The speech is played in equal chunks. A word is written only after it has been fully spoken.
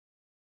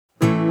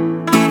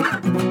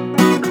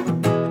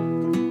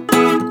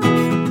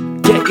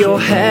your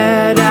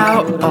head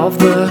out of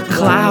the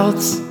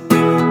clouds.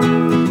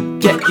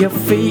 Get your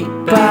feet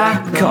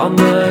back on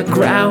the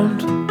ground.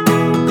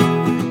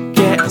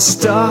 Get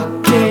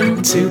stuck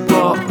into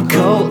pop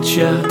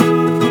culture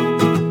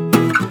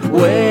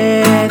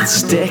with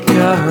Stick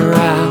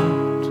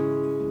Around.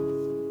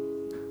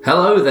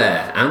 Hello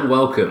there, and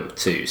welcome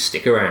to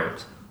Stick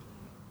Around.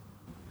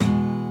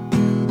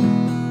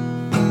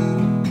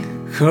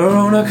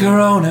 Corona,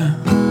 Corona.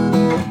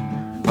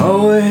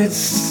 Oh,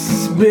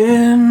 it's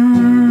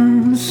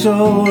been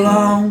so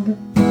long.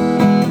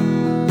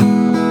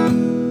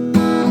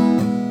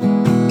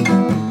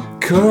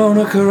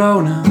 Corona,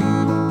 Corona.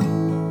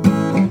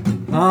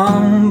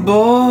 I'm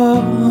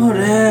bored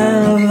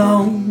and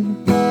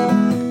alone.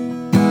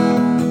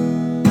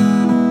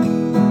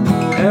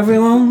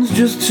 Everyone's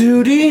just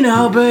 2D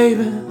now,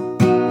 baby.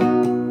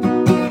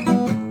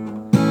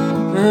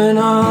 And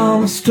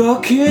I'm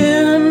stuck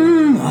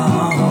in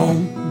my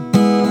home.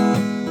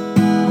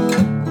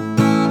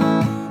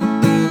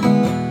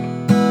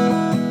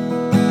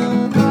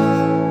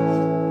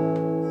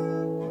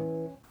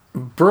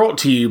 Brought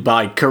to you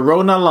by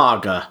Corona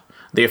Lager,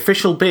 the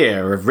official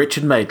beer of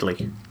Richard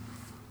Madeley.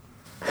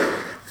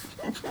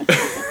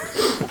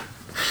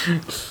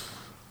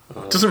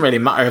 Doesn't really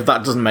matter if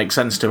that doesn't make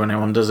sense to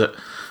anyone, does it?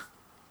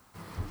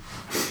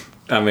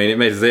 I mean, it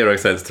made zero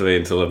sense to me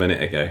until a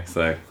minute ago,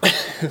 so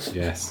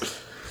yes.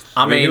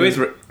 I mean who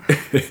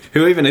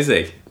even is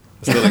he?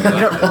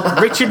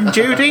 Richard and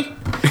Judy?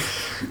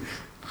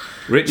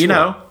 Rich You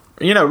know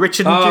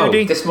Richard and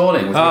Judy? This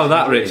morning was Oh,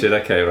 that Richard,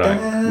 okay,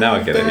 right. Now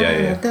I get it,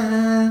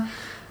 yeah.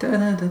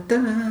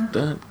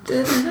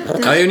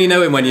 I only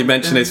know him when you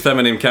mention his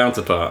feminine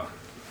counterpart.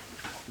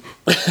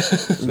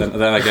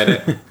 then I get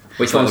it.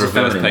 Which one's the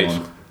feminine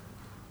one?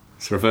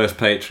 It's reverse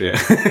patriot.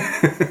 It's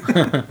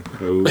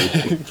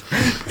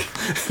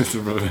a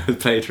reverse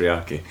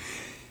patriarchy.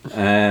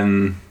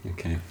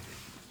 Okay.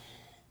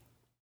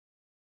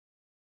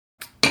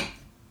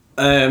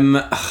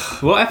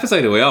 What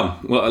episode are we on?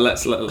 Well,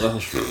 this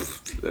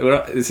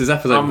is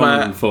episode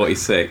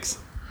 146.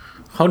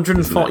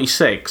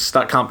 146?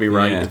 That can't be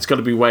right. Yeah. It's got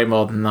to be way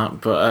more than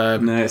that.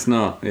 But No, it's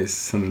not.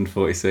 It's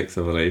 146,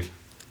 I believe.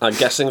 I'm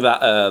guessing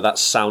that that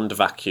sound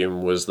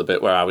vacuum was the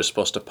bit where I was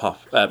supposed to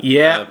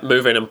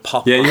move in and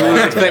pop. Yeah, you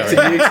were expecting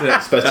you to.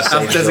 As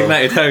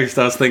designated host,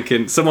 I was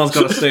thinking someone's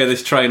got to steer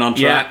this train on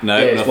track. Yeah. No,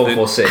 it's nothing.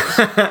 146.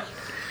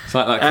 It's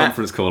like that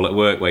conference call at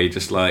work where you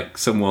just like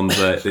someone's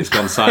it's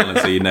gone silent,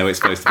 so you know it's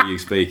supposed to be you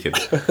speaking,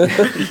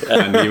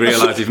 and you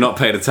realise you've not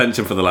paid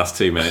attention for the last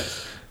 2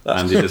 minutes,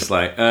 and you're just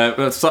like,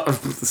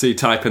 so you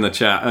type in the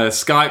chat,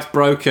 Skype's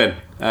broken.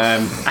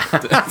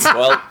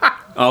 Well,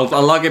 I'll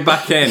log it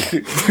back in.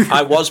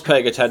 I was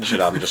paying attention.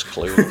 I'm just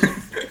clueless.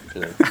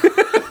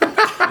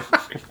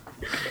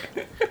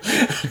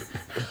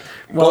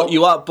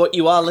 well, But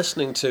you are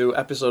listening to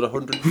episode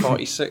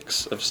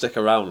 146 of Stick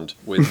Around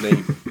with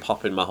me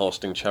popping my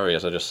hosting cherry,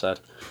 as I just said,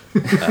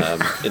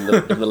 in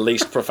the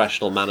least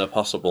professional manner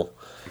possible.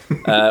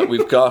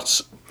 We've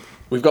got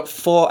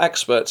 4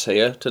 experts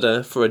here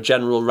today for a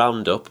general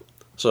roundup.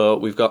 So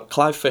we've got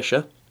Clive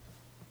Fisher.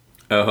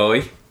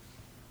 Ahoy.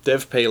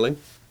 Dave Peeling.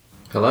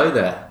 Hello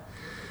there.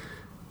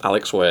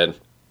 Alex Wayne.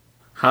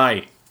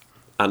 hi.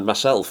 And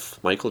myself,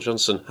 Michael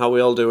Johnson. How are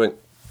we all doing?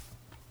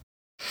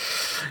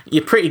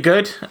 You're pretty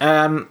good.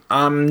 I'm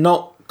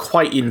not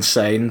quite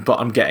insane,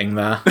 but I'm getting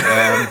there.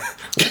 I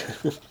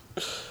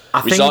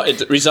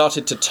think,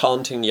 Resorted to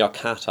taunting your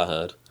cat, I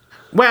heard.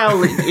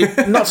 well,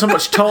 not so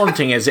much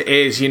taunting as it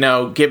is,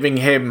 giving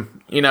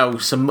him,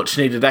 some much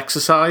needed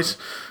exercise,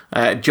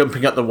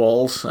 jumping at the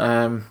walls.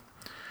 I'll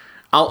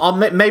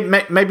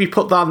maybe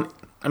put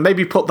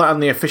that on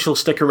the official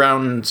Stick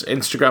Around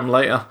Instagram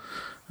later.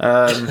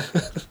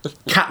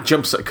 Cat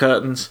jumps at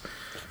curtains.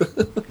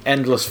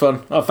 Endless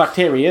fun. Oh, in fact,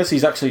 here he is.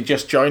 He's actually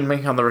just joined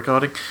me on the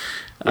recording.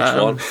 Which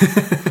one?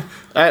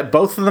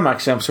 Both of them,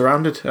 actually. I'm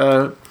surrounded.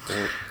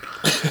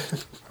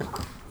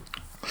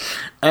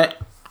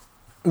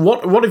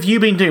 What have you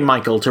been doing,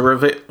 Michael?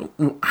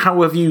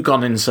 How have you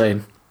gone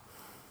insane?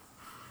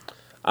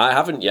 I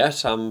haven't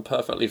yet. I'm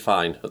perfectly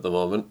fine at the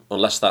moment,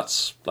 unless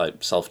that's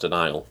like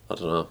self-denial. I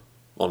don't know.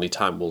 Only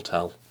time will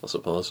tell, I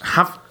suppose.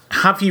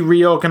 Have you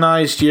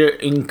reorganised your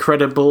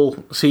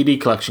incredible CD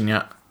collection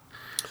yet?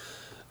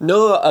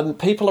 No,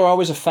 people are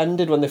always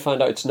offended when they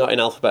find out it's not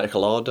in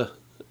alphabetical order.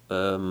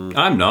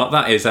 I'm not.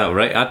 That is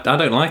outright. I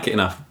don't like it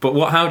enough.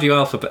 But how do you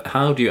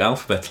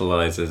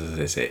alphabetize?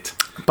 Is it?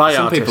 By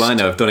Some artist. people I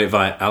know have done it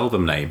via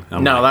album name.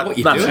 I'm No, like, what are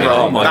you that's doing?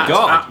 wrong. Oh my That's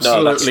god!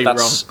 absolutely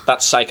wrong.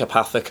 That's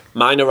psychopathic.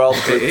 Mine are all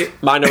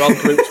grouped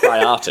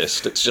by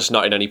artist. It's just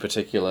not in any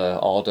particular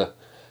order.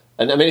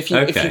 And I mean, if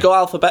you go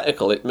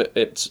alphabetical,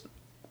 it's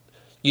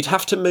you'd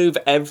have to move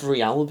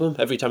every album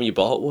every time you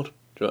bought one.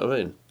 Do you know what I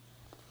mean?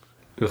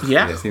 Ugh,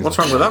 Yeah, it seems what's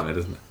like wrong with a that? nightmare,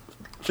 doesn't it?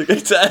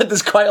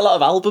 There's quite a lot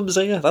of albums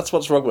here. That's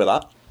what's wrong with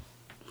that.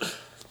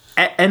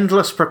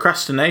 Endless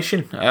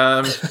procrastination.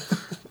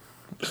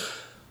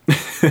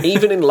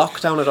 Even in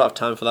lockdown, I don't have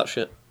time for that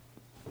shit.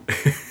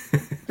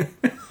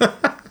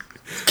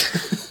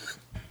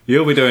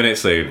 You'll be doing it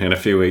soon, in a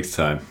few weeks'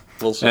 time.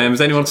 We'll see. Has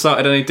anyone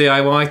started any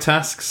DIY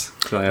tasks?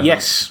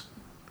 Yes.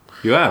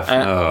 You have?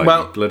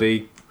 well- you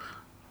bloody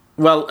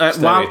Well,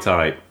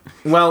 stereotype.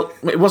 Well,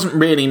 it wasn't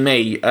really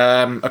me.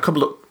 A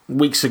couple of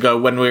weeks ago,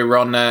 when we were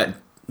on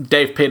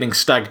Dave Peeling's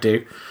Stag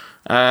Do,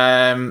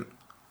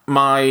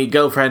 my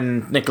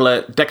girlfriend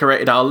Nicola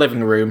decorated our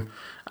living room,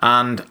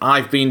 and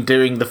I've been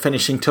doing the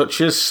finishing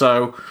touches.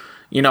 So,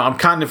 I'm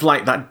kind of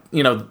like that,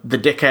 the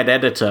dickhead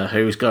editor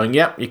who's going,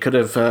 "Yep, you could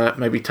have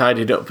maybe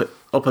tidied up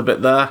a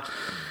bit there."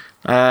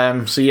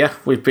 So yeah,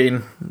 we've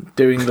been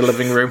doing the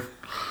living room.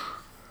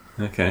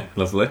 Okay,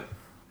 lovely.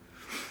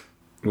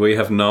 We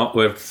have not.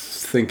 We're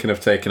thinking of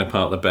taking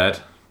apart the bed,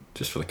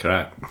 just for the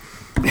crack.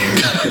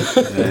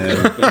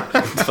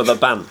 For the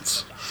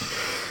bants.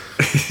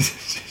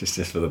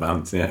 just for the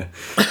bands, yeah.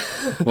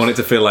 Want it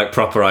to feel like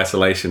proper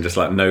isolation, just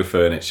like no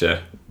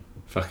furniture.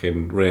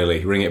 Fucking really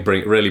bring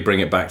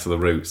it back to the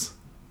roots.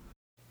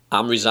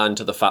 I'm resigned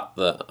to the fact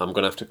that I'm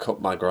going to have to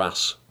cut my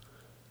grass.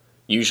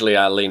 Usually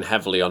I lean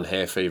heavily on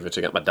hay fever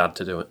to get my dad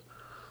to do it.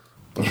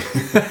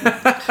 He's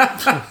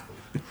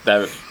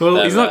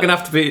not going to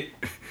have to be...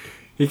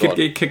 He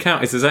could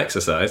count it as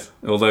exercise,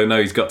 although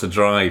no, he's got to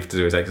drive to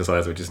do his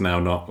exercise, which is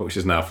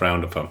now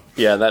frowned upon.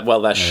 Yeah,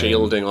 they're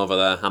shielding over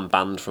there. I'm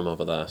banned from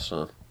over there,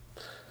 so...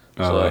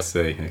 I see.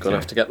 Okay. Gonna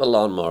have to get the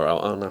lawnmower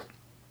out, aren't I?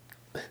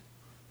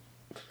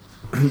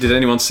 Did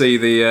anyone see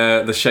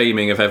the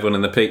shaming of everyone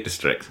in the Peak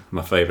District?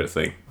 My favourite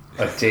thing.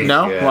 I did,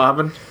 No? yeah. What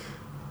happened?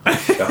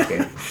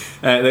 Shocking.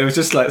 There was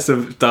just like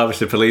some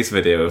Derbyshire police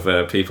video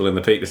of people in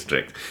the Peak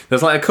District.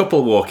 There's like a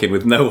couple walking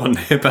with no one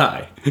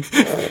nearby,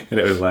 and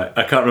it was like,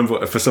 I can't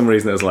remember. For some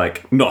reason, it was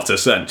like not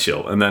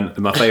essential. And then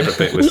my favourite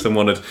bit was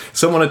someone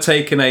had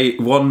taken a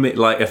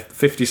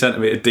 50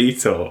 centimetre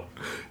detour.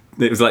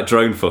 It was like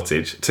drone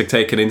footage to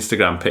take an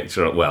Instagram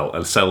picture, a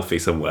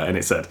selfie somewhere, and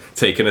it said,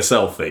 "Taking a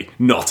selfie,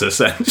 not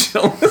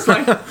essential." It's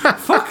like,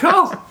 fuck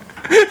off.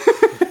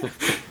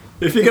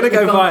 If you're going to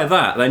go via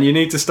that, then you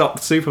need to stop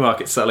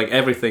supermarkets selling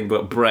everything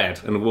but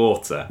bread and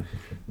water.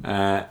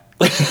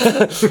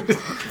 It's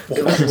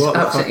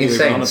absolutely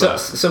insane.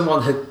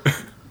 Someone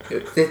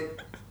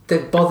they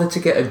bothered to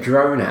get a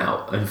drone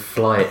out and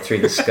fly it through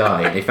the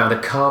sky, and they found a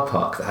car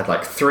park that had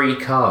like 3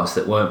 cars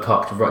that weren't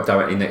parked right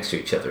directly next to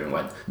each other, and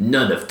went,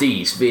 "None of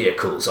these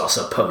vehicles are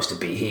supposed to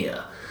be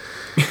here."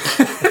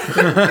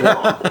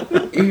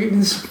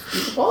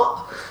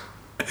 What?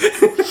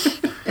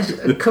 There's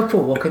a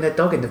couple walking their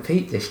dog in the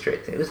Peak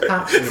District. It was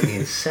absolutely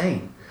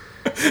insane.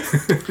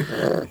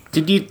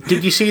 Did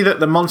you see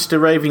that the Monster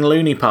Raving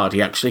Loony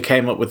Party actually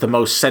came up with the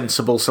most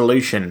sensible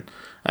solution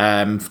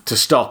to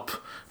stop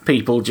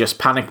people just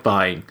panic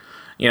buying?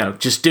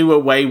 Just do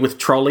away with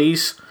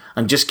trolleys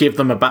and just give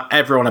them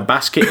everyone a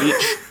basket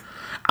each.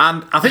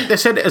 And I think they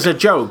said it as a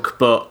joke,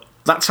 but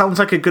that sounds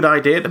like a good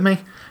idea to me.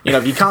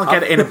 If you can't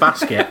get it in a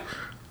basket,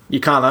 you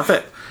can't have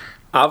it.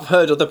 I've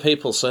heard other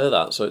people say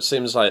that, so it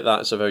seems like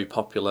that's a very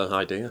popular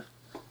idea.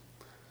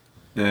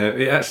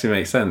 It actually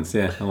makes sense,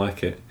 yeah, I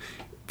like it.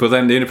 But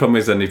then the only problem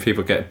is then if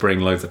people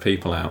bring loads of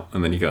people out,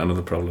 and then you got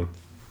another problem.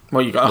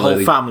 Well, you got a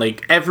whole family.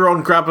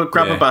 Everyone grab a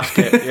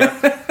basket.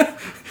 Yeah.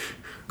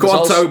 Go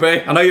on,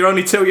 Toby. I know you're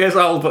only 2 years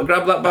old, but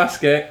grab that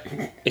basket.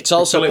 It's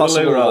also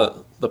possible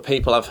that the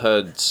people I've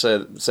heard say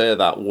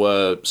that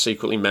were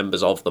secretly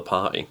members of the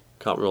party.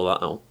 Can't rule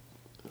that out.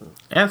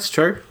 Yeah, it's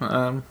true.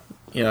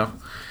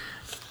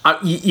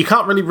 You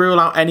can't really rule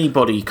out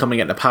anybody coming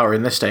into power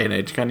in this day and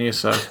age, can you?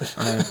 So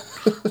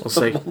we'll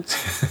see.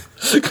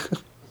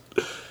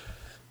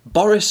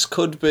 Boris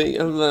could be.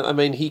 I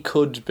mean, he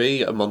could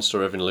be a Monster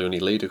Raving Loony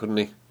leader, couldn't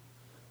he?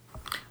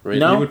 Really?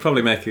 No, he would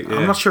probably make it. Yeah.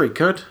 I'm not sure he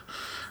could.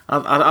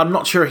 I'm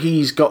not sure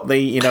he's got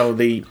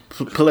the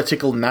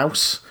political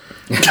nous,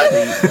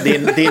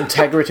 the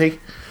integrity.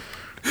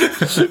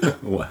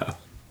 Wow.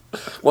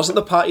 Wasn't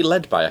the party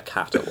led by a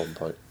cat at one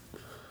point?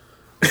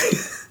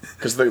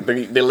 Because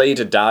the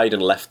leader died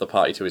and left the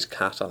party to his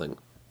cat, I think.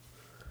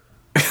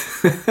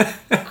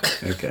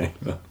 Okay.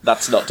 Well,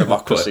 that's not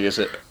democracy, is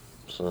it?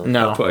 So.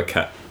 No. I'll put a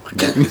cat.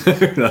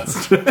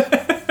 That's true.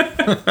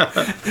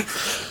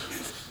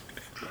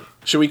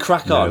 Should we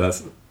crack on? No,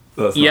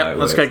 that's Yeah,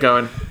 let's get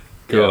going.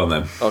 Go on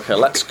then. Okay,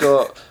 let's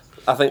go.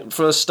 I think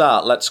for a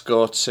start, let's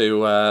go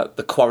to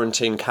the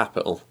quarantine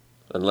capital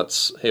and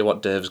let's hear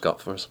what Dave's got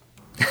for us.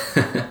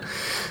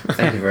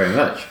 Thank you very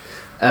much.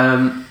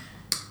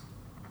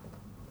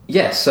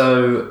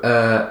 So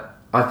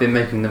I've been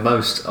making the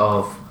most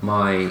of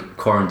my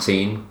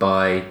quarantine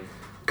by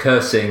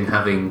cursing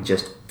having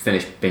just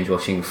finished binge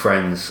watching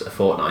Friends a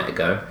fortnight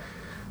ago,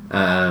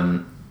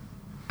 and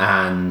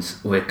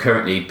we're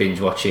currently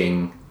binge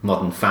watching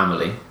Modern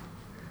Family.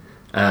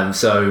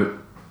 So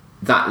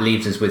that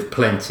leaves us with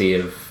plenty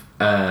of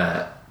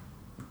that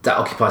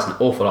occupies an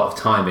awful lot of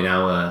time in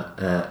our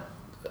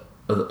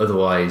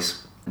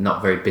otherwise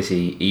not very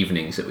busy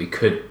evenings that we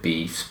could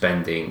be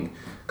spending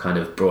kind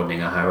of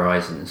broadening our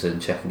horizons and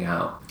checking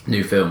out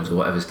new films or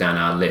whatever's down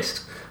our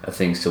list of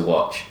things to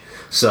watch.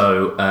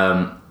 So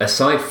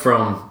aside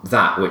from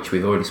that, which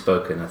we've already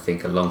spoken I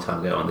think a long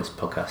time ago on this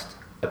podcast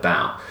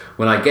about.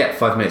 When I get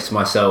 5 minutes to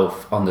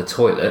myself on the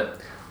toilet,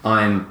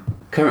 I'm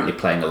currently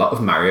playing a lot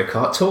of Mario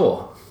Kart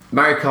Tour.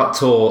 Mario Kart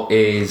Tour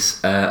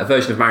is a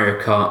version of Mario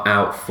Kart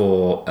out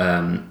for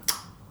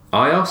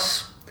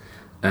iOS.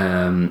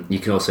 You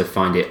can also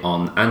find it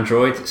on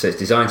Android, so it's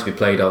designed to be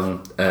played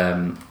on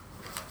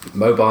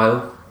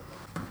mobile.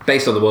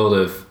 Based on the world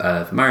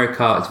of Mario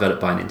Kart, it's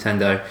developed by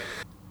Nintendo,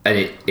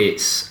 and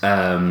it's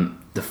the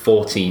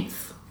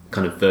 14th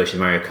kind of version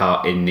of Mario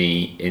Kart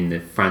in the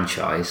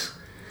franchise.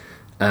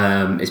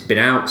 It's been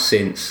out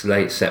since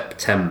late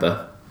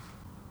September.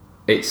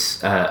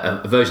 It's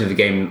a version of the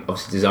game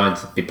obviously designed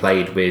to be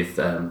played with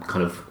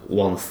kind of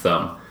one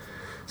thumb.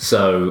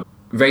 So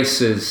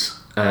races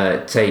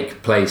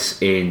take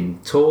place in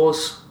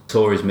tours.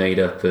 Tour is made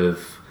up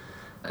of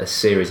a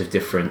series of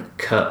different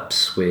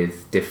cups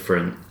with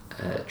different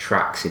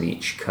tracks in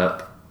each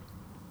cup,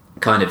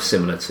 kind of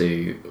similar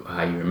to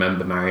how you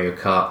remember Mario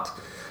Kart.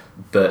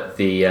 But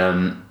the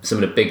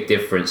some of the big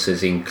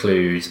differences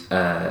include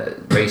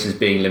races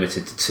being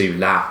limited to 2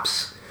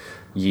 laps,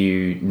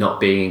 you not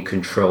being in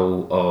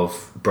control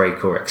of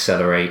brake or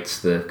accelerate,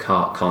 the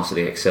kart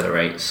constantly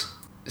accelerates.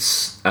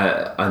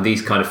 And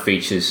these kind of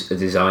features are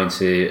designed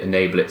to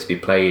enable it to be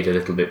played a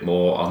little bit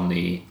more on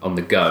the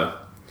go.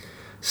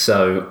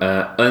 So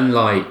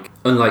unlike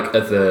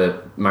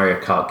other Mario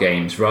Kart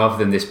games, rather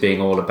than this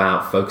being all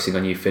about focusing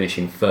on you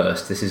finishing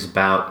first, this is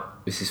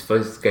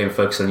the game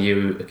focused on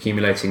you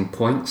accumulating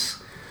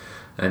points,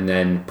 and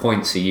then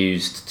points are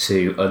used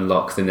to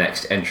unlock the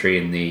next entry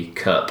in the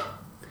cup.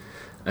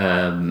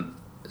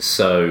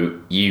 So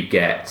you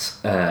get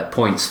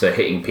points for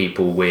hitting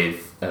people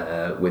with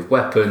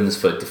weapons,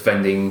 for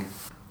defending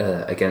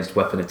against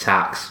weapon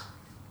attacks,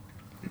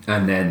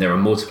 and then there are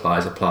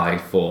multipliers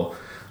applied for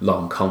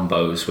long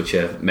combos, which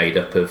are made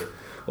up of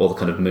all the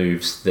kind of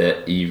moves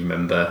that you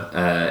remember,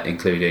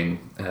 including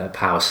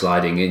power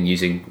sliding and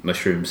using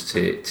mushrooms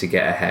to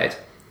get ahead.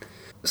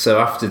 So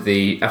after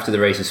the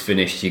race is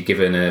finished, you're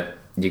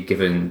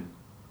given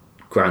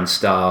grand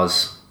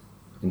stars,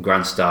 and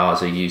grand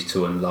stars are used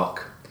to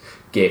unlock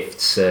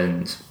gifts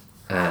and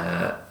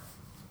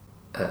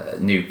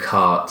new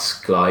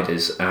carts,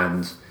 gliders,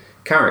 and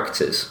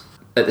characters.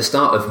 At the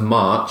start of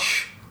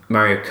March,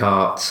 Mario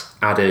Kart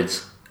added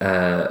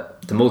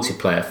the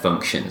multiplayer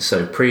function.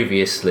 So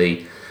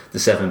previously, the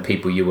 7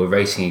 people you were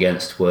racing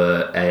against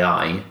were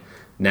AI.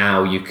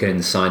 Now you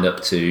can sign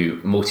up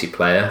to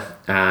multiplayer,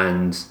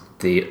 and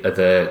the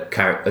other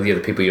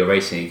people you're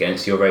racing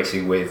against, you're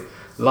racing with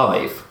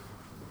live.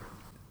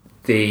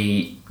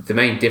 The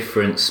main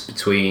difference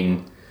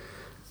between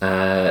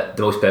the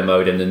multiplayer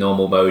mode and the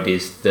normal mode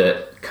is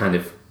that kind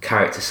of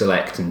character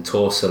select and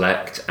tour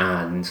select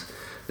and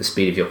the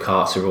speed of your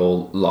carts are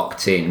all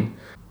locked in.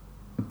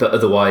 But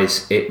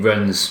otherwise, it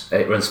runs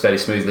fairly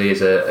smoothly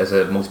as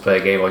a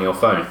multiplayer game on your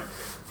phone.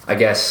 I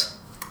guess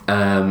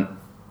some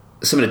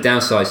of the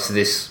downsides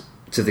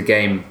to the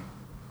game,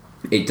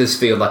 it does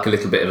feel like a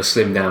little bit of a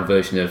slimmed down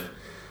version of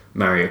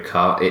Mario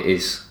Kart.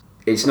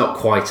 It's not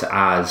quite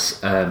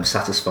as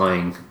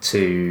satisfying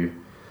to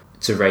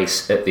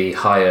race at the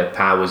higher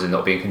powers and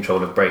not be in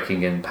control of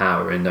braking and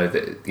power and know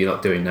that you're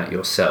not doing that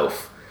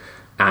yourself.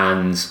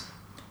 And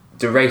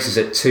the races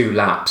at 2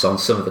 laps on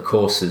some of the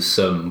courses,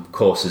 some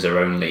courses are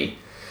only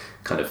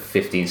kind of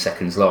 15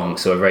 seconds long,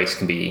 so a race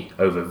can be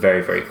over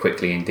very, very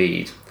quickly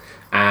indeed.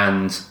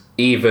 And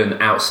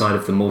even outside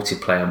of the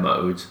multiplayer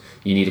mode,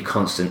 you need a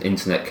constant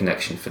internet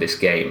connection for this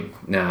game.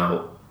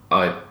 Now,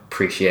 I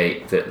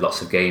appreciate that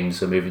lots of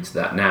games are moving to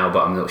that now,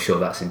 but I'm not sure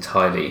that's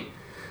entirely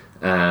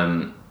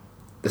appropriate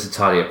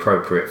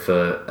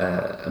for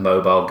a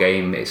mobile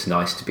game. It's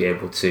nice to be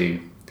able to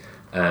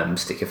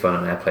stick your phone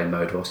on airplane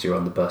mode whilst you're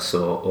on the bus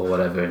or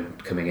whatever,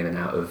 and coming in and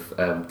out of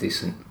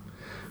decent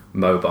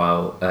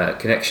mobile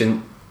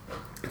connection.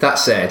 That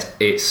said,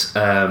 it's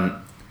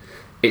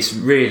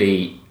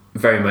really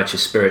very much a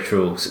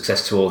spiritual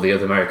success to all the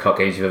other Mario Kart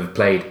games you've ever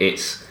played.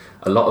 It's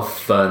a lot of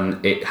fun.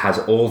 It has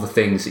all the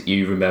things that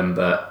you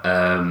remember.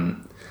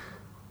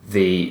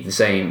 The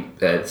same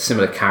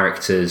similar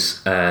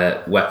characters,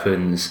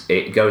 weapons.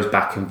 It goes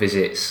back and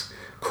visits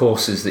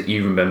courses that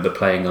you remember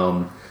playing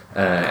on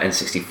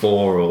N64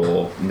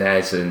 or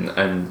NES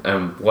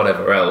and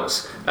whatever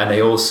else. And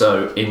they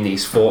also, in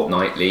these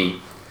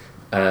fortnightly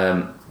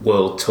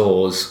world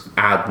tours,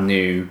 add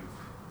new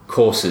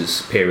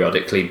courses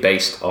periodically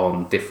based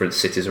on different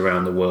cities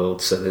around the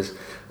world. So there's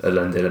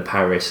London, a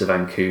Paris, a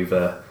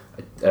Vancouver,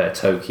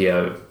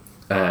 Tokyo,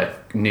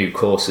 new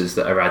courses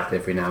that are added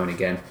every now and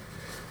again.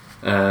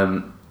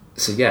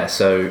 So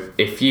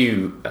if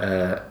you're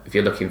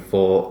looking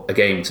for a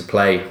game to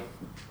play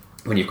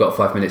when you've got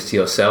 5 minutes to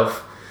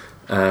yourself,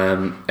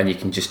 and you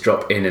can just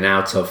drop in and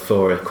out of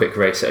for a quick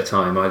race at a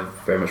time, I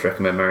very much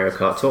recommend Mario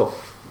Kart Tour.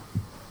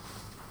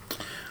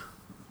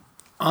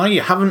 I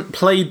haven't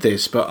played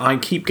this, but I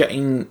keep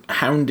getting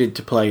hounded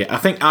to play it. I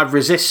think I've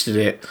resisted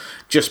it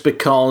just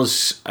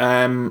because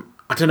I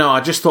don't know.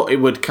 I just thought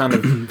it would kind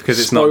of because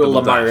it's spoil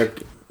not the Mario.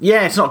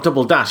 Yeah, it's not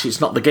Double Dash.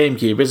 It's not the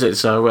GameCube, is it?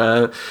 So,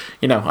 I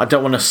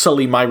don't want to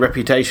sully my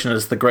reputation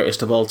as the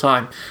greatest of all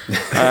time.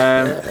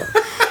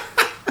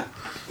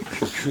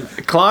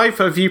 Clive,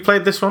 have you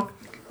played this one?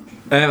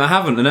 I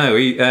haven't. No,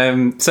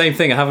 same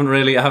thing. I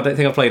don't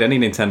think I've played any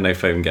Nintendo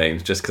phone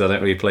games, just because I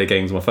don't really play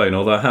games on my phone.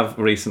 Although I have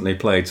recently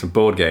played some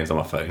board games on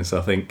my phone, so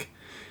I think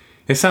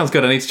it sounds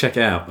good. I need to check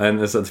it out, and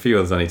there's a few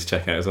others I need to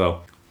check out as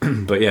well.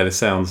 But yeah, this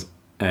sounds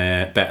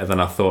better than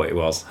I thought it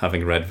was.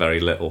 Having read very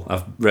little,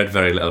 I've read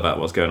very little about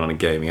what's going on in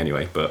gaming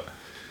anyway. But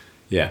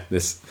yeah,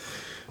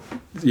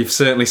 you've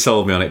certainly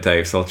sold me on it,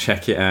 Dave. So I'll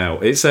check it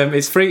out.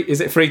 It's free. Is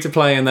it free to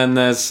play? And then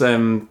there's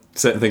certain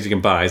things you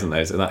can buy, isn't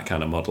there? Is it that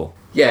kind of model?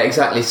 Yeah,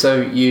 exactly.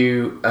 So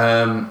you,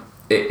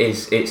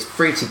 it's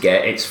free to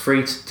get. It's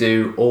free to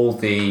do all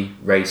the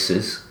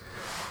races.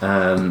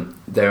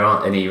 There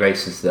aren't any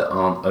races that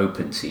aren't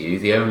open to you.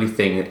 The only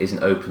thing that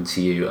isn't open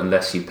to you,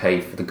 unless you pay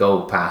for the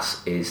gold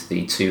pass, is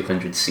the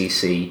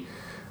 200cc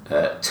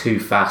too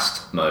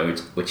fast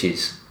mode, which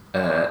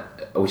I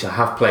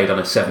have played on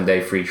a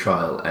 7-day free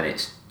trial, and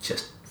it's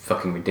just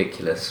fucking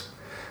ridiculous.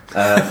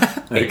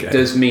 Okay. It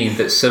does mean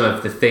that some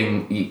of the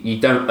thing you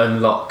don't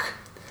unlock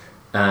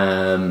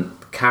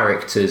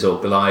characters or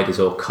gliders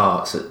or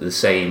carts at the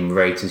same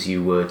rate as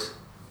you would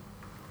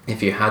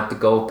if you had the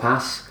gold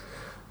pass.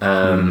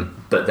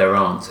 But there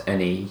aren't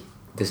any.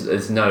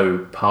 There's no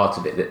part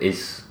of it that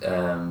is,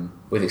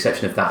 with the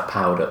exception of that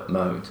powered up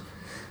mode.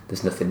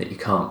 There's nothing that you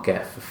can't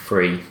get for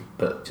free,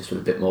 but just with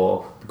a bit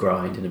more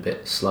grind and a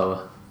bit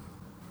slower.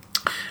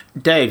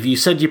 Dave, you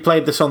said you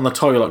played this on the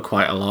toilet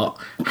quite a lot.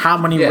 How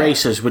many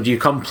races would you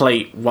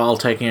complete while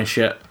taking a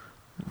shit?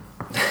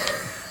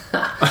 Depends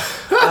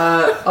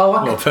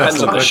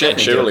on the shit,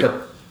 surely.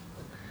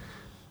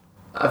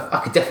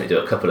 I could definitely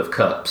do a couple of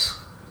cups.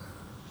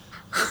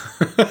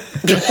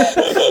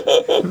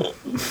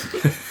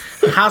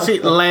 Has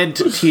it led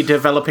to you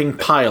developing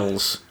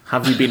piles?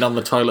 Have you been on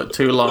the toilet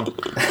too long?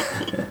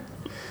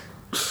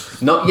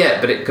 Not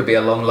yet, but it could be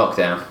a long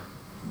lockdown.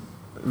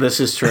 This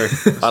is true.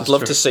 I'd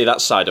love to see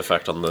that side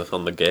effect on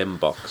the game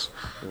box.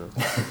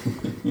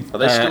 Are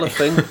they still a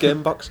thing,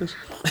 game boxes?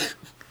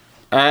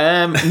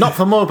 Not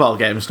for mobile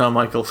games, no,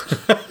 Michael.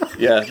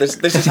 Yeah, this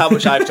is how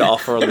much I have to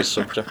offer on this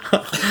subject.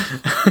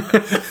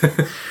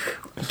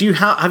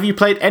 Have you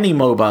played any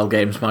mobile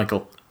games,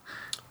 Michael?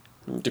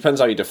 Depends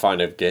how you define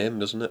a game,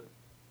 doesn't it?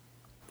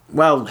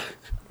 Well,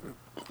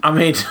 I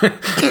mean,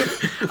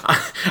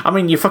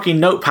 your fucking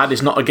Notepad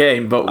is not a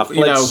game, but I've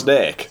played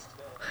Snake.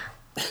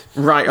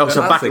 Right. Oh,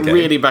 so that's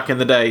really back in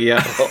the day,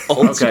 yeah.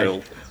 Old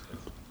school.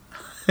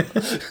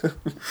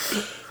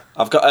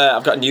 I've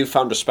got a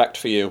newfound respect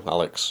for you,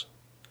 Alex.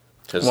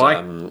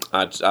 Why?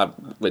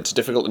 It's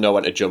difficult to know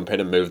when to jump in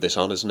and move this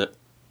on, isn't it?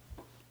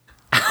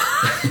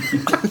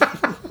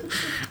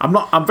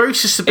 I'm very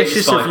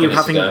suspicious of you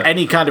having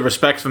any kind of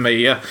respect for me.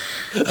 Yeah.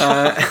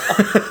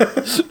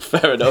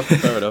 Fair enough.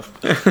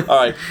 All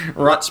right,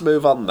 let's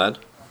move on then.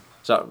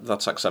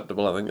 That's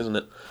acceptable, I think, isn't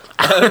it?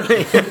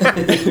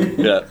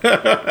 Yeah.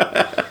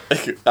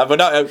 We're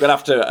not going to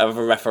have to have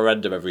a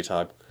referendum every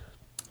time.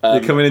 You're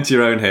coming into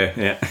your own here.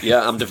 Yeah.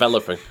 Yeah, I'm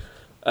developing.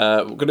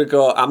 I'm going to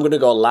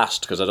go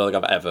last because I don't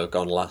think I've ever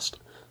gone last.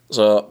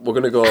 So we're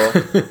going to go.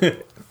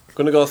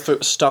 Going to go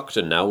through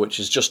Stockton now, which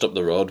is just up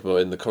the road, but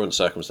in the current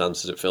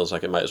circumstances, it feels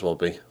like it might as well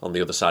be on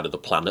the other side of the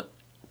planet.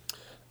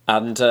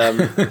 And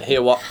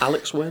hear what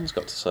Alex Wayne's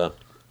got to say.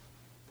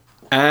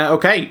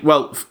 Okay,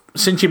 well,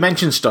 since you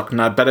mentioned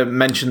Stockton, I'd better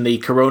mention the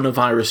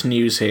coronavirus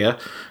news here.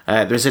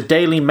 There's a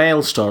Daily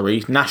Mail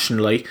story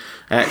nationally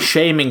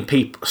shaming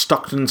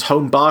Stockton's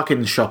home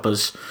bargain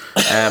shoppers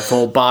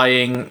for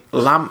buying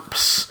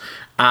lamps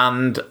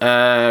and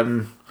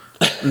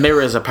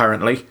mirrors,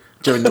 apparently,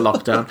 during the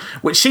lockdown,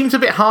 which seems a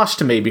bit harsh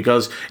to me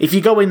because if you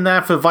go in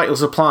there for vital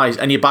supplies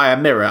and you buy a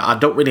mirror, I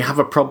don't really have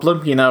a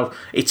problem.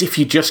 It's if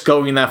you're just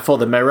going there for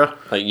the mirror.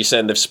 Like you're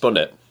saying they've spun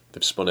it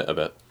a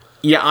bit.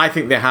 Yeah, I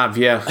think they have,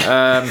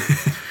 yeah.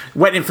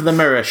 Went in for the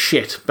mirror,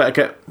 shit. Better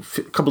get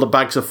a couple of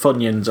bags of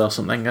Funyuns or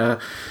something.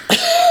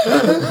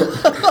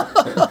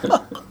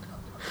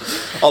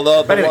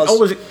 Although there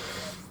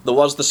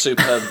was the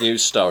superb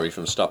news story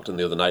from Stockton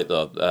the other night,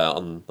 though,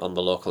 on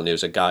the local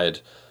news. A guy had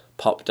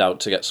popped out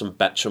to get some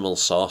bechamel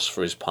sauce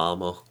for his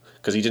parmo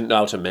because he didn't know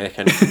how to make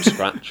any from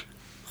scratch.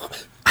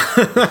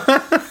 Did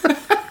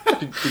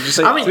you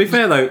see? To be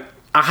fair though,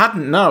 I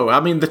hadn't. No, I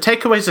mean the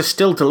takeaways are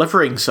still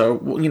delivering. So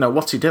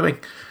what's he doing?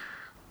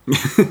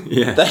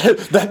 Yeah.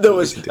 Then there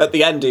was at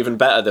the end, even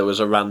better. There was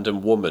a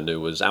random woman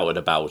who was out and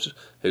about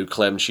who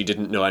claimed she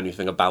didn't know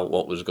anything about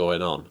what was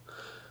going on.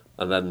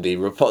 And then the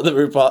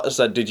reporter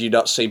said, "Did you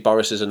not see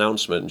Boris's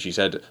announcement?" And she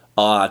said,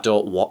 "Oh, I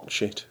don't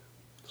watch it."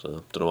 So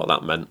I don't know what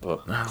that meant,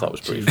 but that was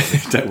pretty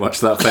funny. Don't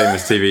watch that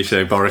famous TV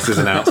show, Boris's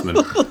announcement.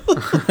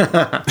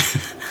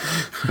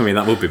 I mean,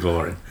 that would be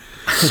boring.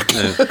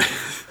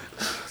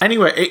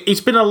 Anyway,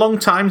 it's been a long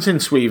time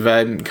since we've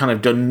kind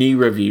of done new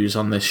reviews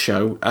on this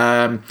show.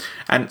 And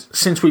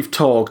since we've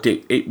talked,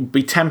 it would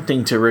be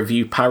tempting to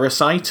review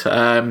Parasite.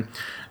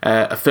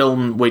 a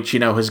film which,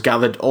 has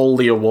gathered all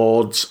the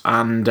awards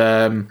and,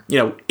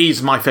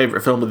 is my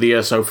favourite film of the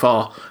year so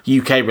far,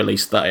 UK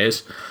release, that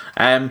is.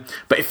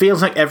 But it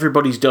feels like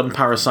everybody's done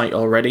Parasite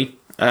already.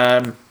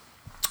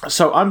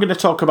 So I'm going to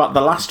talk about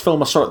the last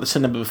film I saw at the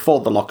cinema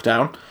before the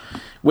lockdown,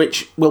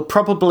 which will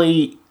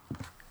probably,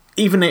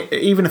 even if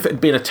it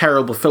had been a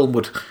terrible film,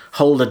 would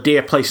hold a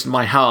dear place in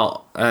my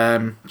heart,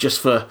 just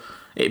for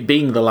it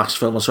being the last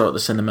film I saw at the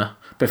cinema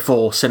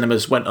before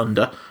cinemas went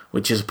under,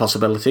 which is a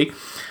possibility.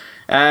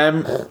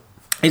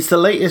 It's the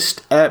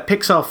latest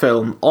Pixar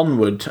film,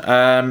 Onward,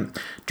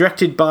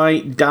 directed by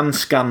Dan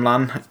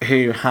Scanlon,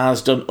 who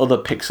has done other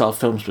Pixar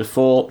films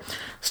before,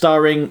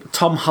 starring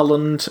Tom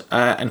Holland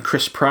and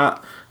Chris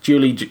Pratt,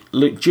 Julie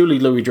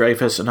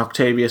Louis-Dreyfus and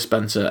Octavia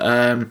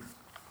Spencer.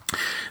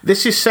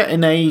 This is set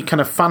in a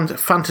kind of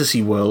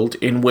fantasy world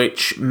in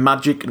which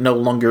magic no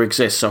longer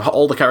exists, so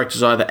all the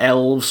characters are either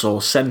elves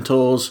or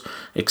centaurs,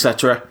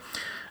 etc.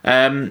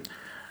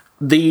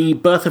 The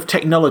birth of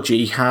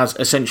technology has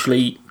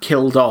essentially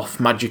killed off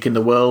magic in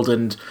the world,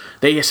 and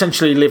they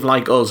essentially live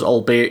like us,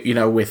 albeit,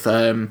 with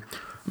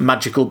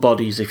magical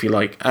bodies, if you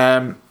like.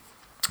 The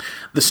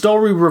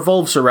story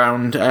revolves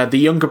around the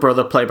younger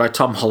brother, played by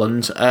Tom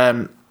Holland,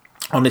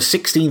 on his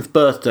 16th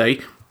birthday,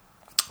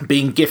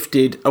 being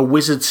gifted a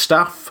wizard's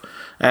staff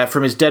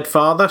from his dead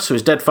father. So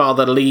his dead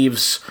father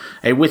leaves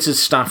a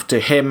wizard's staff to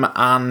him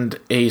and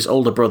his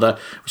older brother,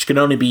 which can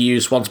only be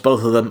used once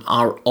both of them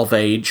are of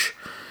age.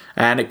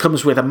 And it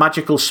comes with a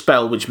magical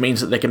spell, which means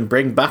that they can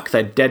bring back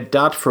their dead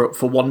dad for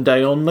one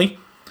day only.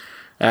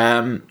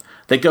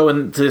 They go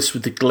into this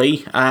with the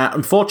glee.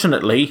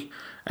 Unfortunately,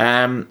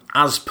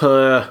 as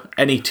per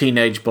any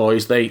teenage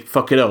boys, they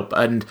fuck it up,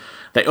 and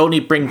they only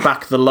bring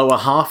back the lower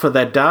half of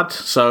their dad,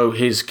 so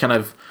his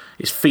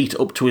feet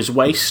up to his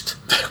waist.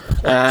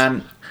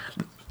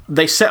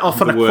 They set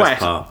off on a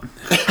quest. Part.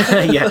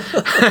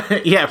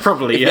 yeah,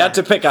 probably. If you had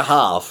to pick a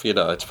half,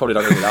 it's probably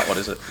not going to be that one,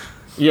 is it?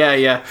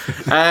 Yeah.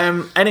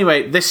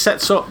 Anyway, this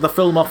sets up the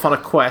film off on a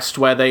quest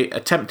where they're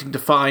attempting to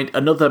find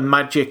another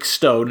magic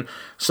stone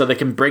so they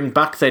can bring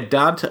back their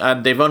dad,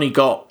 and they've only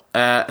got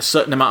a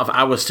certain amount of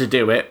hours to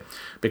do it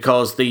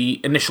because the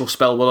initial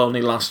spell will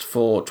only last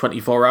for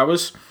 24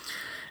 hours.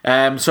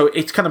 So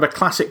it's kind of a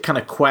classic kind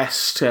of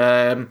quest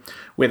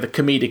with the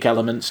comedic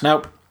elements.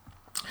 Now,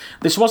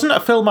 this wasn't a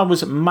film I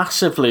was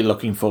massively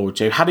looking forward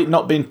to. Had it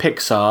not been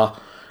Pixar,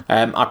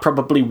 I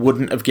probably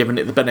wouldn't have given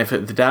it the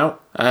benefit of the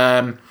doubt.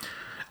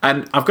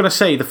 And I've got to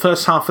say, the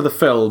first half of the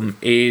film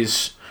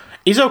is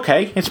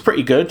okay. It's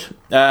pretty good.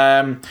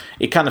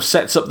 It kind of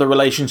sets up the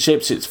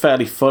relationships. It's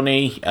fairly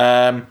funny.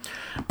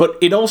 But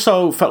it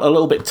also felt a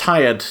little bit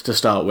tired to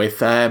start with.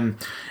 The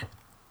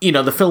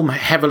film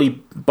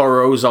heavily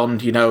borrows on,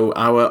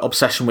 our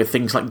obsession with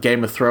things like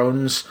Game of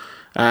Thrones,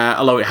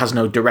 although it has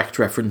no direct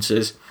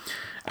references.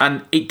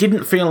 And it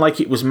didn't feel like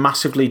it was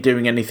massively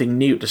doing anything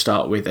new to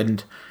start with,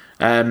 and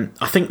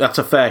I think that's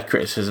a fair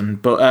criticism.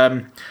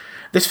 But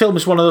this film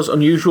is one of those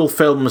unusual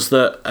films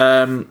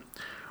that,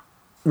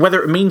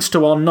 whether it means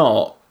to or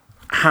not,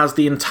 has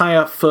the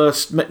entire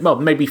first,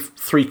 maybe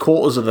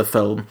 3/4 of the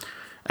film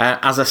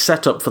as a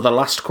setup for the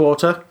last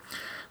quarter.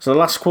 So the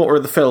last quarter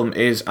of the film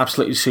is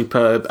absolutely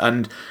superb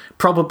and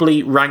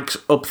probably ranks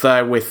up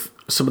there with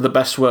some of the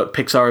best work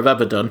Pixar have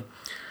ever done.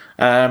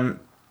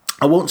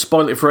 I won't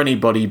spoil it for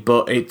anybody,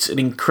 but it's an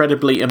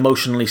incredibly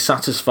emotionally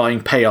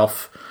satisfying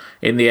payoff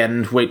in the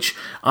end, which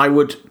I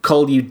would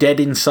call you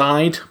dead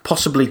inside,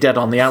 possibly dead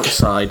on the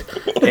outside,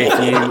 if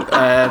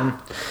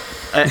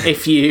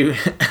you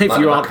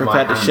aren't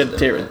prepared to shed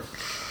tears.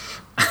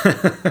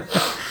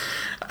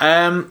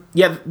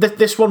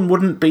 This one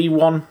wouldn't be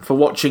one for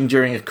watching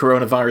during a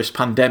coronavirus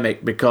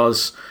pandemic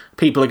because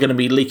people are going to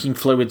be leaking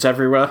fluids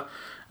everywhere.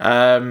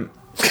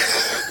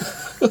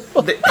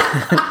 What the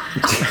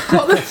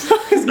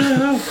fuck is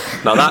going on?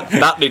 No,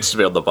 that needs to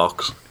be on the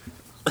box.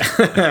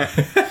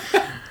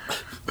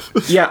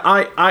 Yeah,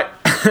 I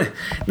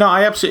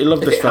absolutely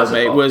love this film.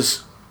 It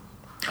was.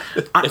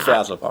 If it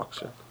has a box,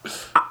 yeah.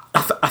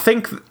 I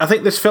think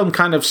this film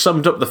kind of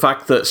summed up the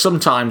fact that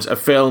sometimes a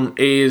film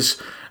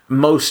is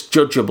most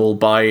judgeable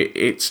by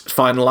its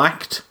final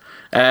act.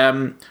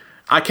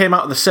 I came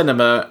out of the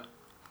cinema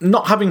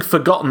not having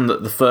forgotten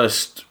that the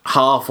first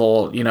half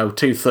or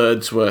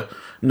 2/3 were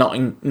not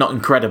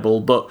incredible,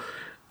 but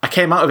I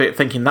came out of it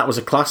thinking that was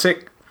a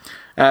classic.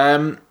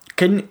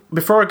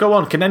 Before I go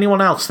on, can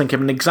anyone else think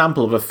of an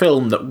example of a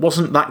film that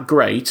wasn't that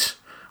great,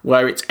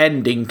 where its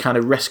ending kind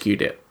of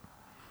rescued it?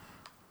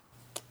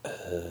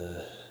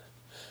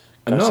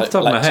 Not off the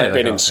top of my head. Like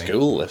being in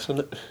school, isn't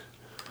it?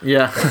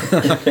 Yeah.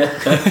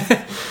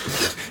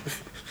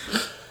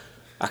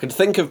 I can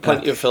think of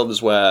plenty of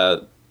films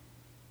where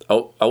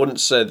I wouldn't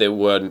say they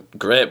weren't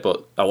great,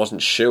 but I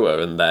wasn't sure,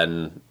 and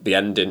then the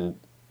ending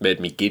made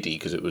me giddy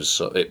because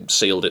it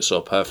sealed it so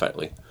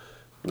perfectly.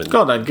 I mean,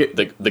 God,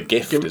 the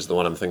Gift is the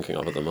one I'm thinking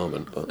of at the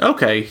moment. But.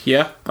 Okay,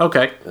 yeah,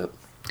 okay. Yeah.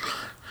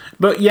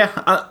 But yeah,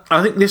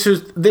 I think this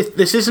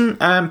isn't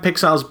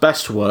Pixar's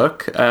best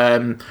work.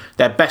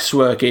 Their best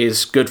work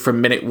is good from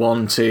minute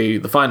 1 to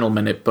the final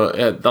minute,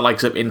 but the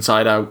likes of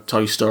Inside Out,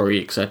 Toy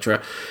Story,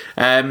 etc.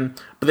 But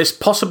this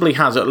possibly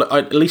has,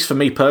 at least for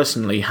me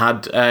personally,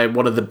 had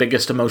one of the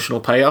biggest emotional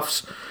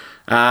payoffs.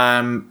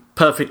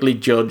 Perfectly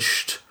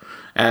judged.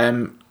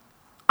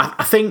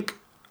 I think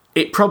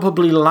it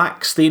probably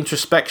lacks the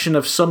introspection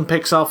of some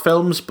Pixar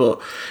films,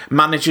 but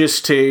manages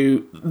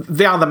to...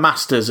 They are the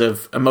masters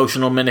of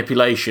emotional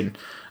manipulation.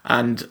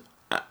 And,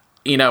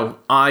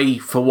 I,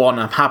 for one,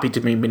 am happy to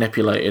be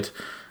manipulated.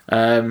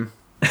 For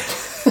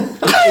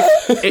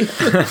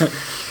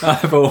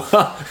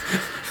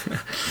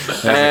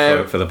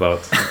the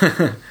boat.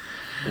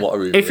 What a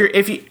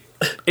review.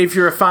 If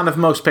you're a fan of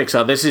most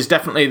Pixar, this is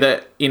definitely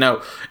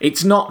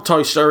it's not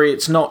Toy Story,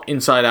 it's not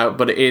Inside Out,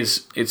 but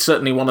it's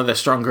certainly one of their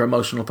stronger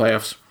emotional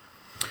payoffs.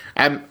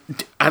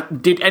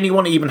 Did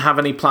anyone even have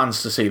any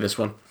plans to see this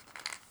one?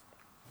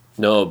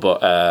 No,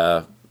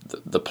 but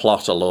the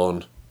plot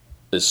alone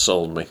has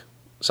sold me.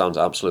 Sounds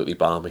absolutely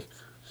balmy.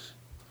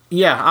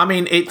 Yeah, I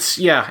mean, it's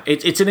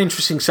an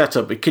interesting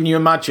setup. But can you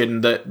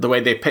imagine the way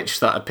they pitched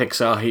that at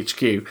Pixar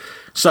HQ?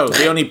 So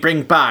they only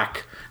bring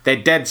back their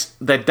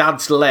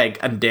dad's leg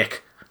and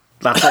dick.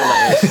 That's all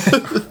it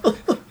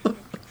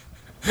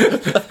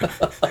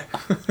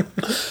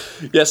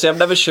is. Yeah, see, I'm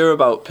never sure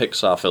about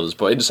Pixar films,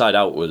 but Inside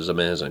Out was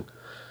amazing.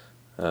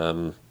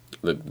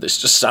 This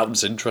just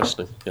sounds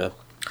interesting, yeah.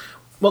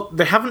 Well,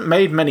 they haven't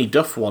made many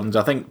Duff ones.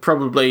 I think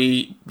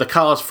probably the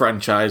Cars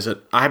franchise.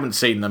 I haven't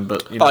seen them,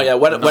 but... Oh, yeah,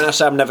 when I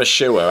say I'm never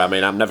sure, I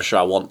mean I'm never sure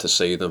I want to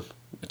see them.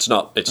 It's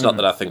not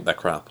that I think they're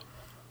crap.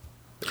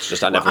 It's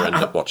just I never end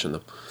up watching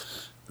them.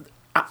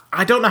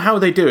 I don't know how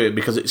they do it,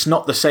 because it's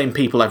not the same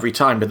people every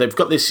time, but they've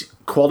got this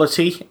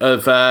quality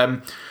of,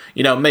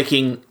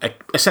 making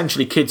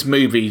essentially kids'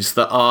 movies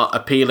that are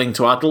appealing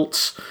to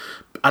adults.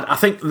 I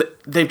think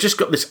that they've just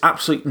got this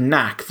absolute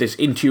knack, this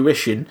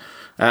intuition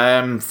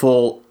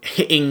for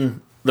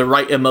hitting the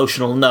right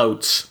emotional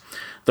notes,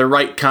 the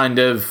right kind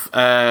of,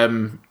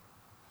 the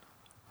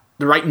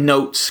right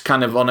notes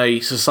kind of on a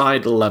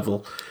societal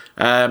level.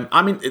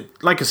 I mean,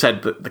 like I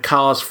said, the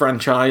Cars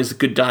franchise, The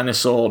Good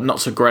Dinosaur, not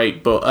so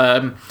great, but,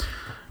 Don't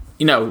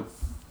say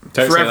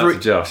that to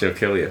Josh, he'll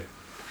kill you.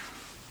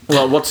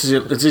 Well,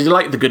 does he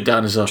like The Good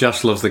Dinosaur?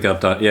 Josh loves The Good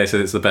Dinosaur. Yeah, he said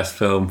it's the best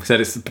film. He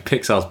said it's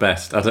Pixar's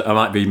best. I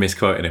might be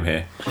misquoting him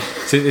here.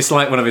 So it's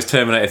like one of his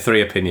Terminator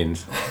 3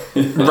 opinions.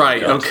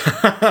 Right, okay.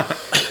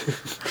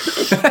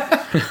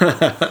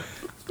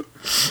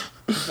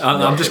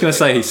 I'm just going to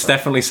say he's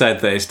definitely said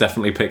that it's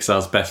definitely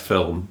Pixar's best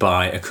film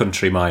by a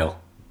country mile.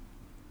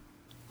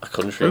 A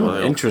country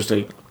mile.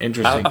 Interesting.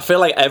 I feel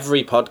like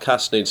every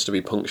podcast needs to be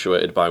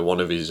punctuated by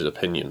one of his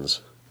opinions.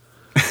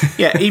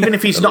 Yeah, even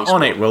if he's not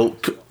on it, we'll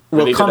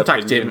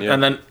contact him, yeah.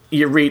 And then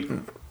you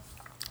read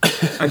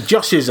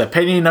Josh's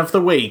opinion of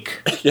the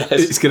week. Yes,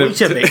 It's gonna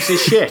Weetabix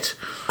is shit.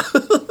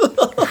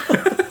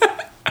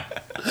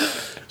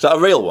 Is that a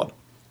real one?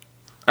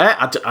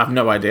 I have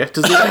no idea.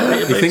 Does he like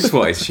Weetabix? He thinks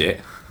what is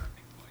shit.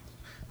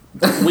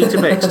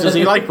 Weetabix. Does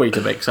he like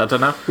Weetabix? I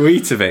don't know.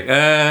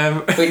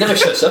 Weetabix. But he never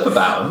shuts up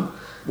about him.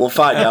 We'll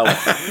find out.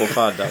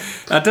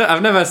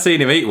 I've never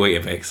seen him eat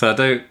Weetabix, so I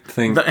don't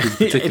think he's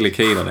particularly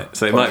keen on it.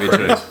 So it might be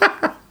true.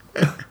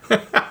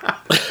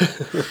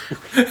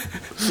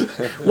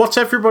 What's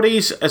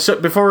everybody's... So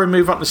before we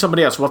move on to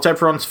somebody else, what's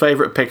everyone's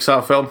favourite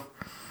Pixar film?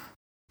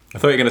 I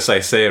thought you were going to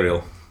say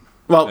cereal.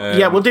 Well,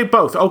 yeah, we'll do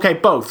both. Okay,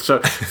 both. So,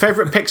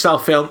 favourite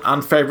Pixar film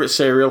and favourite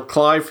cereal.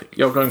 Clive,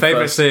 you're going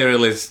Favourite first.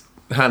 cereal is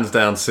hands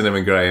down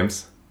Cinnamon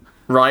Grahams.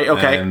 Right,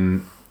 okay.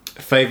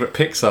 Favourite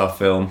Pixar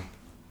film?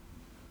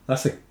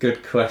 That's a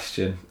good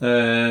question.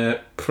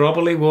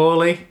 Probably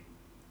WALL-E.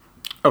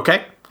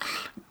 Okay.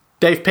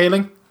 Dave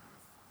Peeling?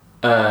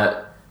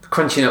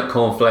 Crunching up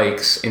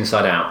cornflakes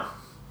inside out.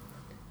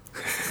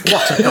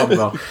 What a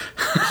combo.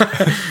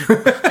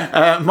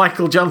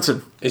 Michael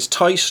Johnson? Is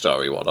Toy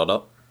Story one or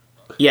not?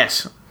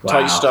 Yes.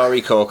 Toy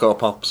Story Cocoa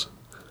Pops.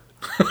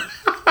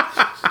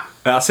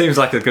 That seems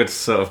like a good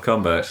sort of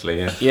combo, actually,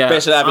 yeah. Yeah.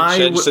 Basically, I haven't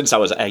changed since I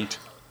was 8.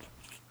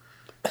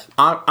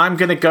 I'm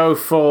going to go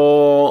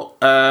for...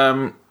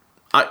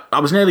 I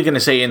was nearly going to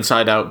say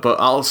Inside Out, but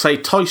I'll say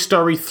Toy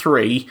Story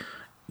 3,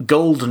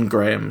 Golden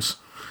Grahams.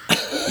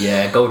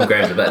 Yeah, Golden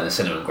Grahams are better than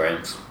Cinnamon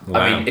Grahams. Wow.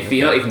 I mean, if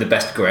you're not even the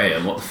best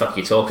Graham, what the fuck are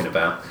you talking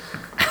about?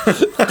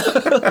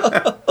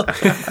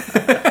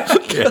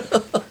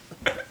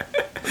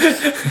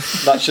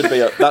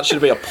 That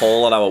should be a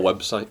poll on our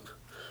website.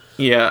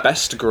 Yeah.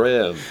 Best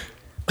Graham.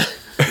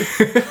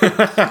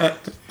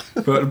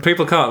 But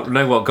people can't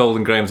know what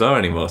Golden Grahams are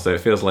anymore, so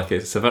it feels like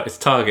it's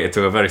targeted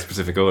to a very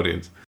specific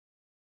audience.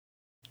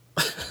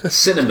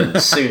 Cinnamon,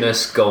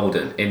 Soonest,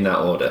 Golden, in that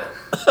order.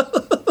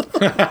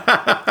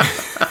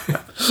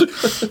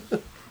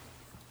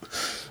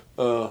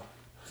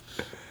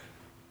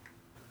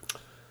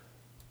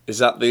 Is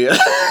that the...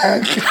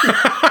 I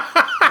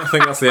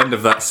think that's the end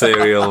of that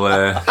cereal.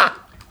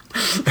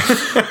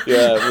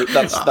 Yeah,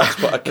 that's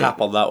put a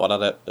cap on that one,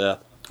 hasn't it? Yeah.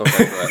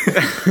 Okay,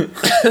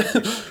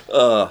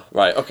 right.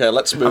 Right. Okay,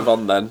 let's move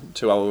on then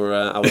to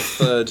our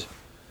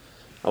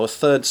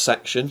third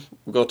section.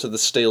 We'll go to the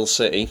Steel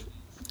City.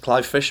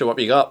 Clive Fisher, what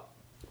have you got?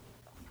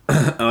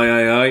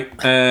 Aye.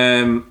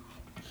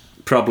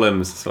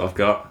 Problems. That's what I've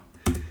got.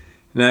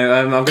 No,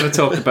 I'm going to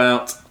talk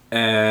about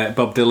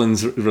Bob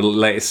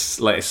Dylan's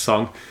latest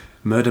song,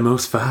 "Murder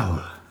Most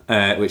Foul,"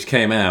 which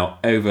came out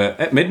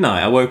at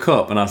midnight. I woke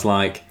up and I was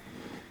like,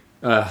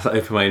 I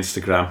opened my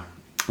Instagram.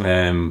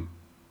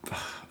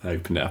 I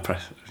opened it, I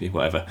pressed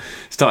whatever.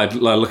 Started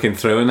looking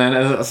through, and then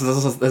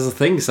there's a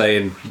thing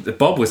saying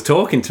Bob was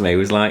talking to me. He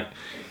was like,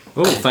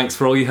 "Oh, thanks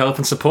for all your help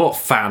and support,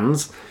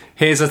 fans.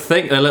 Here's a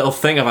little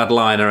thing I've had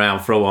lying around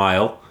for a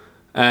while.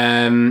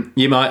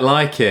 You might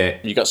like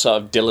it." You got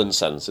sort of Dylan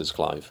senses,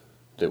 Clive.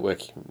 Did it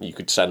work? You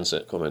could sense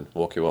it coming,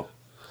 walk you up.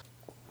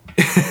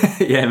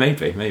 Yeah,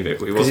 maybe.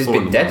 Because he's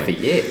been dead for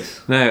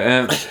years.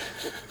 No.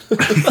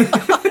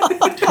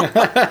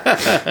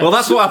 Well,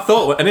 that's what I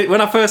thought. And when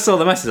I first saw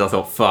the message, I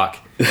thought, "Fuck,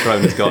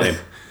 Roman's got him."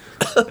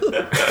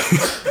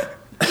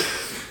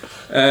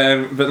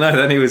 But no,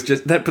 then he was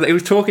but he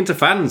was talking to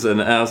fans,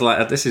 and I was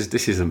like, "This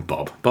isn't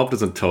Bob. Bob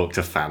doesn't talk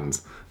to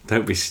fans.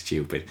 Don't be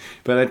stupid."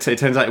 But it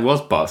turns out it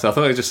was Bob, so I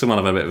thought it was just someone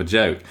having a bit of a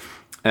joke.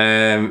 So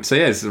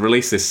yeah, it's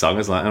released this song. I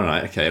was like, all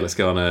right, okay, let's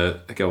go on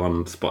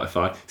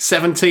Spotify.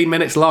 17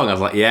 minutes long. I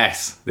was like,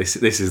 yes, this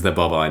is the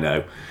Bob I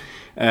know.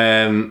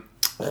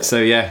 So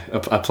yeah,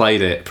 I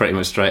played it pretty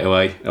much straight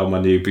away on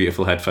my new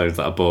beautiful headphones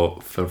that I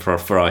bought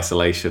for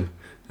isolation.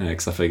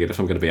 Because I figured if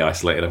I'm going to be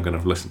isolated, I'm going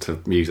to listen to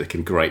music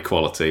in great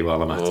quality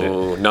while I'm at it.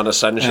 Oh,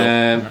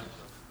 non-essential.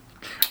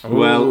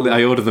 Well,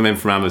 I ordered them in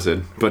from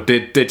Amazon, but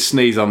did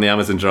sneeze on the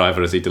Amazon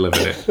driver as he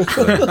delivered it.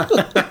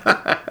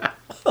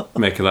 So,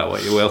 make of that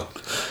what you will.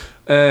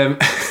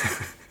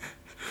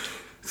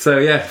 So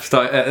yeah,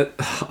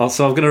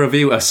 also I'm going to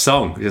review a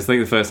song, which I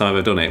think the first time I've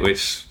ever done it,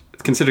 which,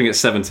 considering it's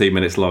 17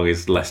 minutes long,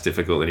 is less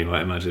difficult than you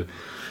might imagine.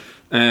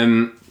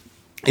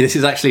 This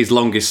is actually his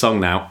longest song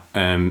now,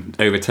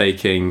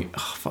 overtaking,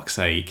 fuck's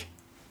sake,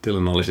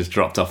 Dylan Knowledge has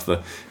dropped off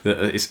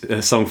it's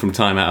a song from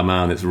Time Out of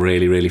Man that's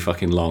really, really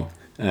fucking long.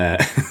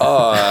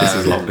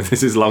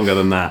 This is longer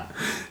than that.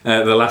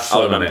 The last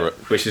song on it,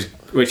 which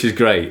is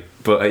great.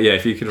 But yeah,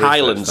 if you could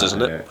Highlands,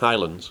 isn't it?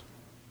 Highlands.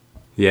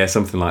 Yeah,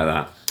 something like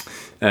that.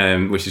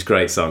 Which is a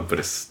great song, but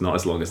it's not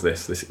as long as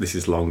this. This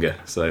is longer.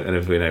 So, and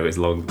as we know,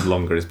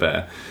 longer is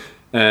better.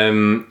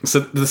 So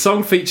the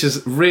song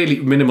features really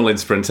minimal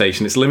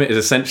instrumentation. It's limited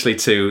essentially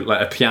to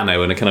like a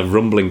piano and a kind of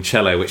rumbling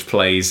cello, which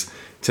plays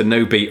to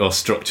no beat or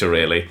structure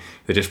really.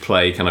 They just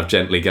play kind of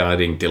gently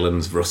guiding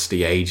Dylan's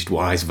rusty, aged,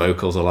 wise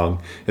vocals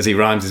along as he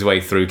rhymes his way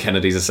through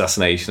Kennedy's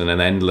assassination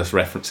and endless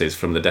references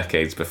from the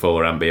decades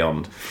before and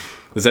beyond.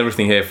 There's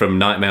everything here from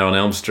Nightmare on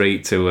Elm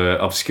Street to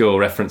obscure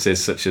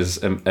references such as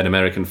an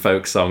American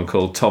folk song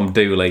called Tom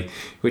Dooley,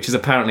 which is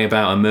apparently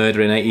about a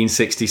murder in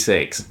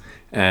 1866.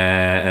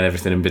 And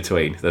everything in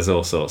between. There's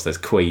all sorts. There's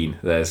Queen.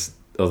 There's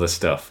other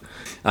stuff.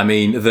 I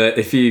mean, there's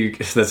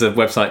a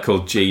website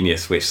called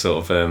Genius, which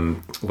sort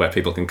of where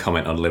people can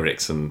comment on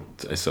lyrics and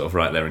sort of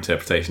write their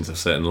interpretations of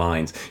certain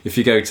lines. If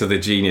you go to the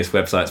Genius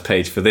website's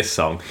page for this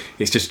song,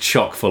 it's just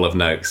chock full of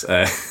notes.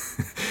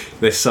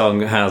 This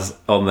song has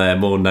on there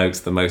more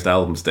notes than most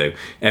albums do.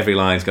 Every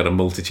line's got a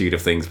multitude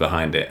of things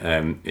behind it.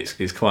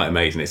 It's quite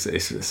amazing. It's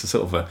a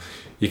sort of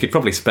you could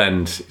probably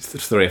spend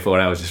 3 or 4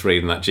 hours just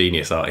reading that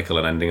Genius article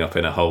and ending up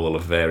in a hole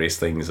of various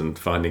things and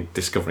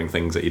discovering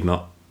things that you'd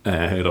not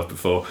heard of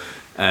before,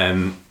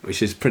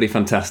 which is pretty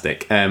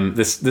fantastic.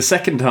 The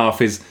second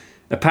half is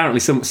apparently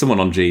someone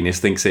on Genius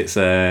thinks it's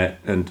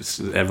and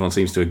everyone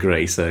seems to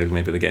agree, so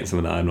maybe they're getting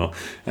something that I'm not.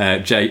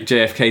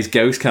 JFK's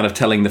Ghost kind of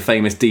telling the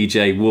famous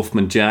DJ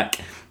Wolfman Jack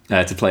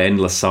to play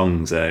endless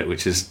songs,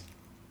 which is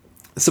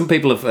some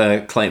people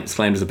have claimed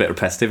as a bit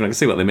repetitive, and I can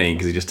see what they mean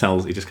because he just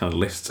kind of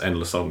lists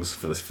endless songs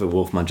for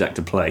Wolfman Jack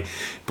to play.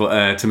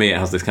 But to me, it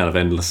has this kind of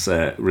endless,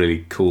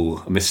 really cool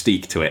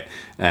mystique to it,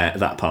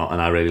 that part, and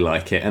I really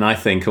like it. And I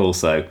think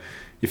also,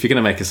 if you're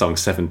going to make a song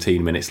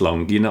 17 minutes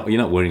long, you're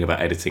not worrying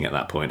about editing at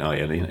that point, are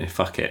you?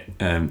 Fuck it,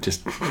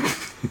 just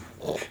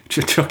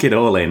chuck it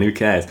all in. Who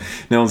cares?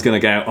 No one's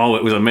going to go, oh,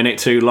 it was a minute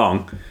too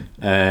long.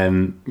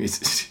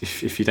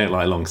 If you don't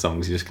like long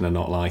songs, you're just going to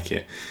not like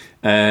it.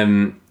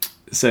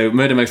 So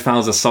Murder Most Foul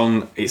is a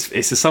song.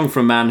 It's a song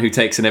from a man who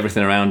takes in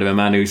everything around him, a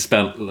man who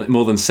spent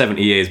more than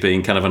 70 years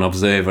being kind of an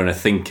observer and a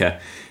thinker,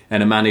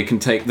 and a man who can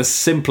take the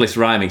simplest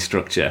rhyming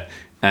structure,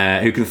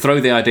 who can throw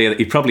the idea that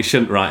he probably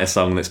shouldn't write a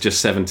song that's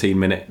just 17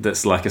 minute,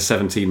 that's like a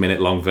 17-minute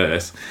long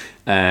verse.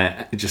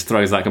 It just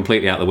throws that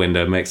completely out the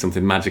window and makes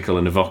something magical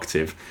and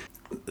evocative.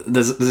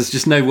 There's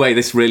just no way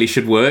this really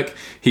should work.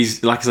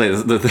 He's, like I say,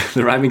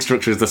 the rhyming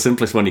structure is the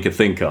simplest one you could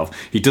think of.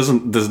 I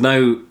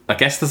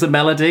guess there's a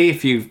melody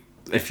if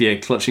you're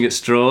clutching at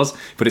straws,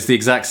 but it's the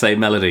exact same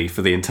melody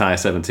for the entire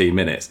 17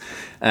 minutes.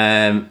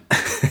 And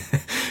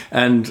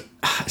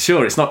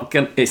sure, it's not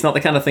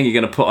the kind of thing you're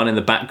going to put on in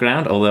the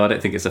background, although I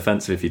don't think it's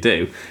offensive if you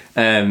do.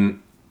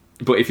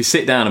 But if you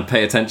sit down and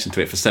pay attention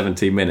to it for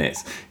 17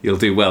 minutes, you'll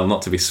do well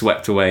not to be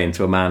swept away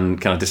into a man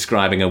kind of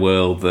describing a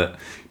world that,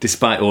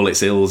 despite all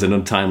its ills and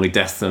untimely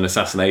deaths and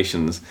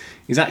assassinations,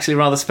 is actually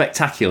rather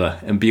spectacular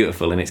and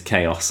beautiful in its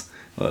chaos.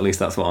 Or at least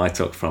that's what I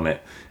took from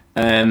it.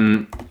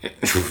 And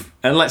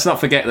let's not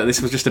forget that this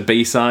was just a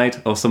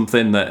B-side or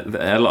something that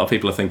a lot of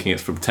people are thinking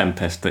it's from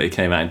Tempest, that it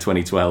came out in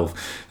 2012.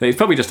 That he's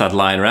probably just had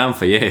lying around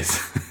for years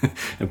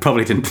and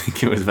probably didn't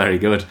think it was very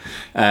good.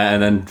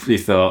 And then he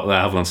thought,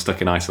 well, everyone's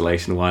stuck in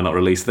isolation, why not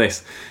release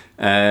this?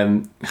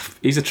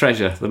 He's a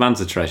treasure. The man's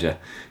a treasure.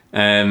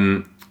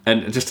 And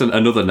just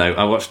another note,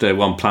 I watched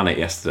One Planet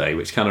yesterday,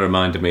 which kind of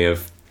reminded me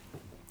of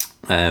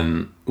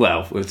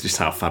just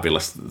how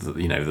fabulous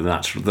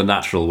the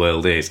natural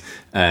world is,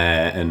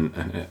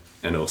 and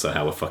also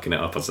how we're fucking it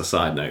up as a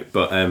side note.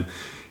 But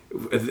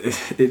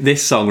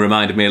this song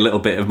reminded me a little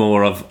bit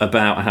more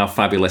about how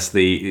fabulous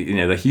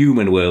the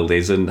human world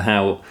is, and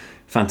how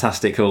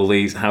fantastic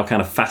how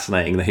kind of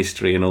fascinating the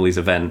history and all these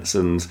events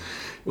and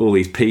all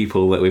these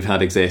people that we've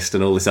had exist,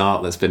 and all this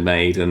art that's been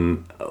made,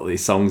 and all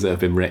these songs that have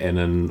been written,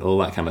 and all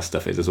that kind of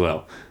stuff is as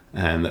well,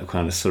 that are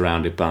kind of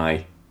surrounded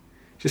by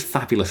just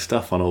fabulous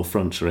stuff on all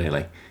fronts,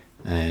 really,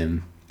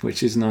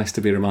 which is nice to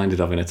be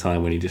reminded of in a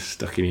time when you're just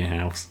stuck in your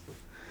house.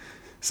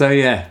 So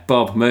yeah,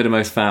 Bob, Murder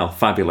Most Foul,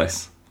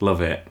 fabulous, love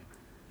it.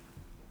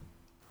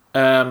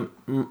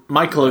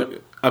 Michael,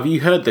 have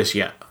you heard this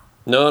yet?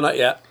 No, not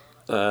yet.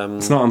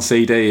 It's not on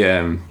CD,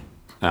 Al.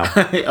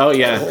 Oh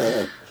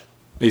yeah.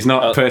 He's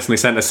not personally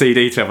sent a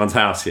CD to everyone's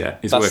house yet.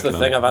 He's That's the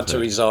working thing. on I've it, had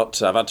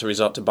to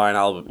resort to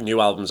buying new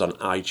albums on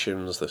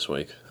iTunes this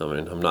week. I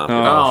mean, I'm not.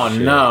 Oh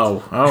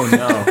no!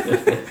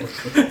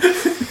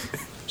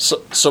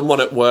 So,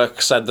 someone at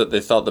work said that they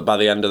thought that by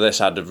the end of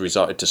this, I'd have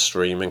resorted to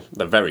streaming.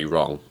 They're very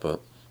wrong,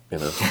 but you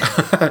know.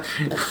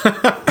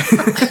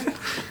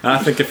 I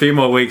think a few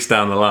more weeks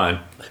down the line.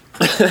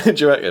 Do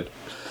you reckon?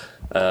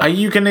 Are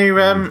you going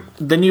to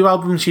the new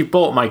albums you've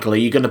bought, Michael? Are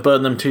you going to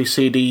burn them to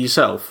CD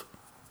yourself?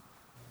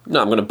 No,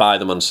 I'm going to buy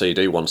them on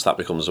CD once that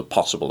becomes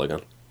possible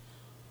again.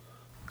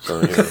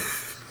 So, you know.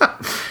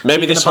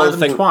 Maybe this whole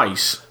thing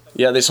twice.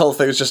 Yeah, this whole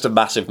thing is just a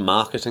massive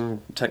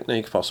marketing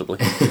technique, possibly.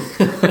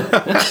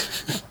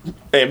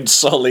 Aimed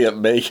solely at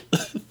me.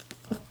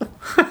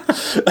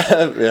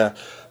 Yeah,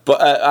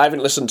 but I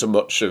haven't listened to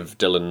much of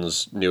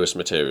Dylan's newest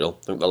material.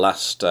 I think the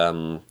last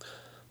album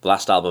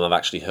I've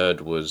actually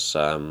heard was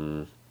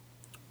in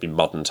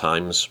Modern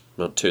Times,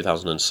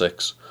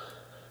 2006.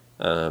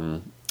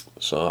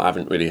 So I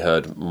haven't really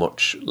heard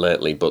much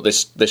lately, but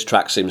this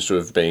track seems to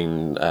have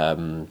been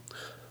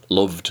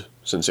loved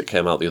since it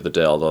came out the other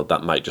day, although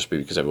that might just be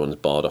because everyone's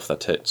bored off their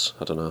tits.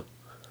 I don't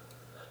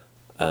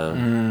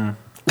know.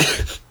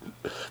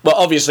 But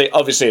obviously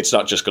it's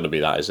not just going to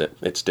be that, is it?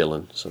 It's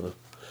Dylan, so...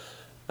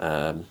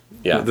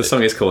 yeah. The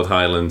song is called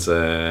Highlands,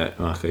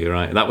 Marco, you're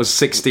right. That was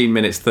 16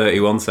 minutes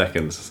 31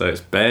 seconds, so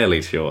it's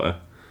barely shorter.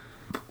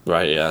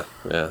 Right, yeah.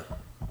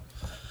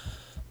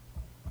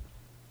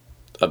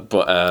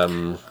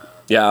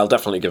 Yeah, I'll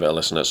definitely give it a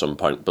listen at some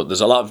point. But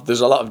there's a lot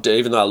of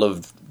even though I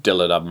love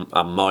Dylan,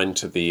 I'm more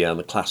into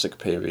the classic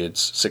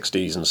periods,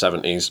 60s and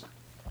 70s,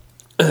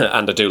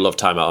 and I do love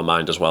Time Out of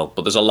Mind as well.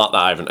 But there's a lot that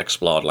I haven't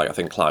explored, like I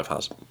think Clive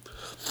has.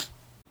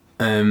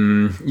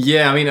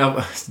 Yeah, I mean,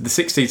 the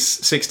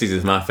 60s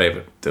is my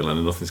favourite Dylan,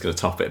 and nothing's going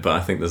to top it. But I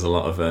think there's a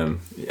lot of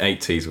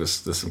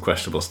 80s there's some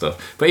questionable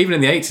stuff. But even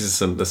in the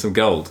 80s, there's some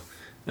gold.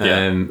 Yeah.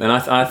 And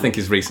I think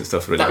his recent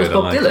stuff's really That was good.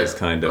 Bob I like Dylan. his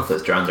kind of I thought it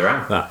was Duran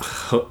Duran. that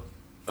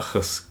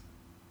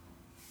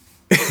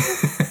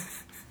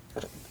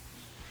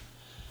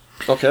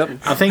Okay.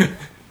 I think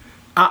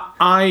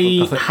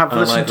I have I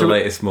listened like the to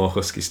latest, more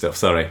husky stuff.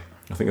 Sorry,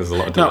 I think there's a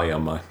lot of delay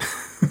on mine.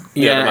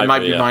 Yeah, it might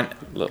be mine.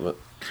 A little bit.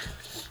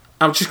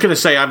 I was just going to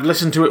say I've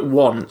listened to it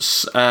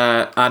once,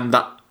 and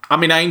that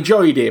I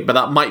enjoyed it, but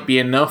that might be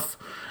enough.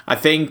 I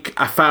think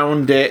I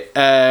found it.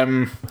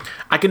 I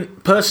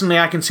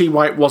can see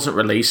why it wasn't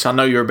released. I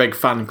know you're a big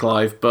fan,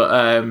 Clive,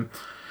 but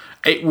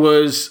it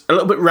was a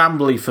little bit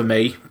rambly for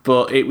me.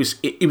 But it was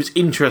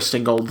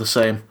interesting all the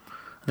same.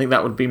 I think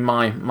that would be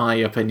my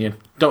opinion.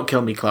 Don't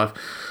kill me, Clive.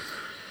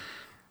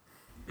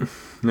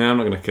 No, I'm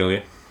not going to kill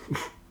you.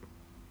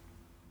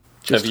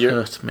 Just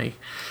hurt me.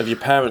 Have your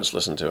parents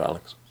listened to it,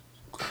 Alex?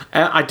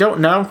 I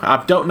don't know.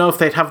 I don't know if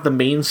they'd have the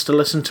means to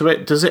listen to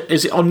it. Is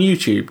it on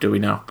YouTube? Do we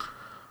know?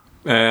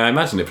 I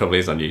imagine it probably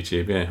is on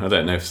YouTube. Yeah, I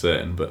don't know for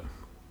certain, but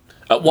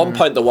At one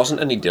point there wasn't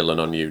any Dylan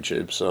on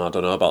YouTube, so I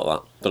don't know about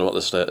that. Don't know what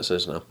the status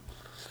is now.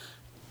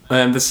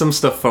 there's some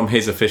stuff from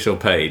his official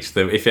page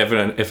that if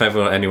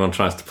ever anyone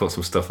tries to put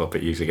some stuff up,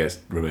 it usually gets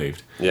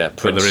removed. Yeah,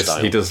 but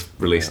style. he does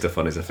release stuff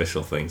on his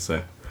official thing,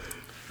 so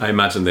I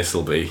imagine this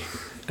will be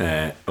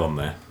on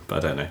there,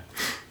 but I don't know.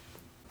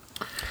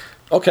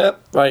 Okay,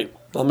 right.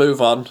 I'll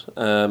move on.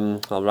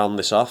 I'll round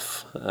this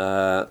off.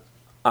 This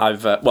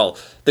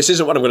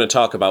isn't what I'm going to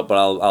talk about, but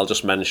I'll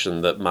just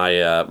mention that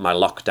my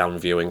lockdown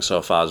viewing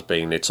so far has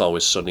been It's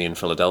Always Sunny in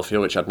Philadelphia,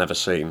 which I'd never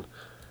seen.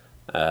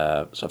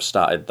 So I've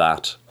started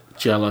that.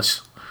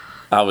 Jealous.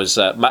 I was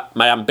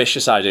my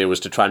ambitious idea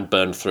was to try and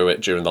burn through it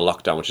during the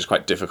lockdown, which is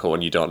quite difficult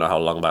when you don't know how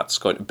long that's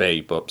going to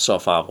be. But so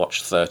far, I've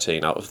watched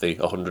 13 out of the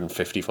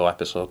 154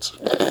 episodes,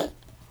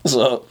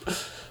 so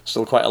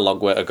still quite a long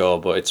way to go.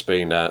 But it's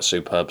been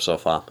superb so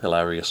far,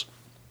 hilarious.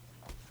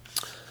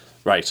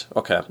 Right,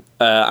 okay.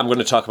 I'm going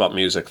to talk about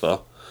music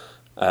though,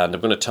 and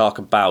I'm going to talk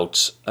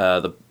about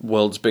the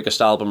world's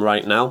biggest album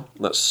right now.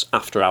 That's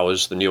After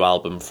Hours, the new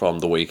album from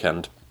The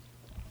Weeknd.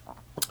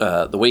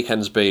 The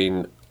Weeknd's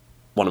been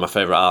one of my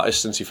favourite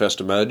artists since he first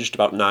emerged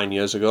about 9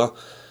 years ago,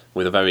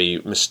 with a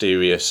very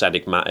mysterious,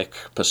 enigmatic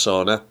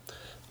persona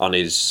on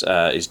his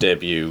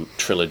debut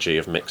trilogy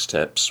of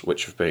mixtapes,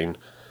 which have been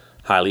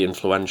highly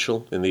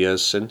influential in the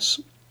years since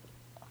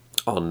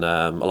on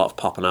a lot of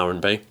pop and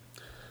R&B.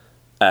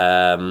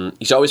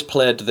 He's always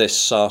played this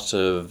sort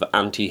of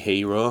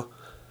anti-hero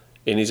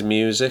in his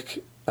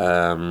music,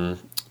 quite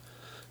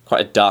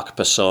a dark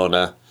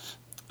persona,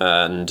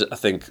 and I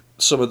think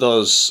some of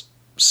those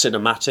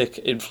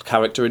cinematic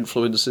character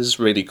influences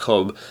really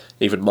come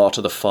even more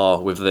to the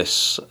fore with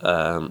this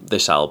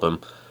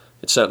album.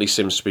 It certainly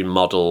seems to be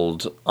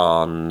modelled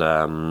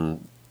on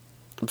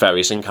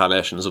various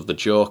incarnations of the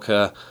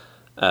Joker,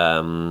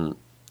 a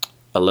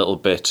little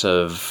bit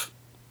of,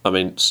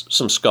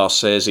 some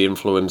Scorsese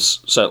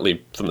influence,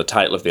 certainly from the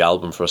title of the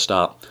album for a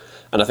start.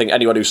 And I think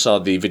anyone who saw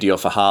the video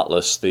for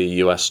Heartless, the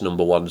US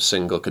 #1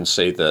 single, can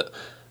see that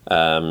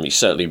he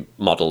certainly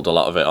modelled a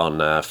lot of it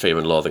on Fear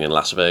and Loathing in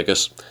Las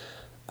Vegas.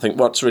 I think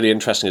what's really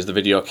interesting is the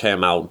video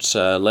came out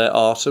late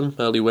autumn,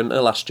 early winter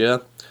last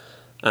year,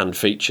 and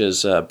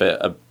features a bit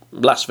of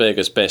Las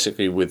Vegas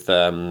basically with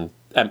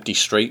empty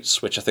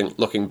streets, which I think,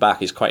 looking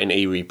back, is quite an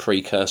eerie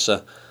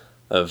precursor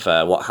of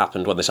what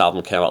happened when this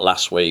album came out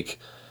last week.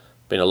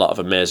 Been a lot of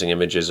amazing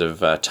images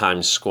of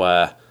Times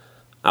Square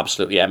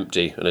absolutely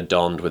empty and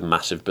adorned with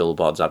massive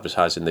billboards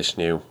advertising this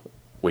new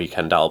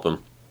Weeknd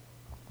album.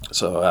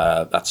 So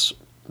that's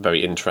a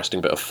very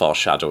interesting bit of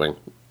foreshadowing.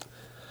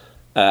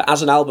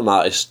 As an album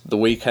artist, The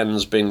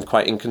Weeknd's been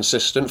quite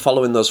inconsistent.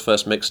 Following those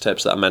first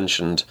mixtapes that I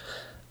mentioned,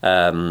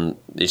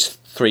 these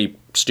 3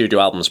 studio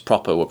albums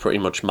proper were pretty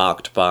much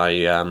marked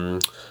by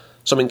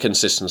some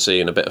inconsistency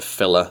and a bit of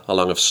filler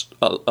amongst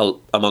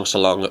a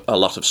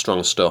lot of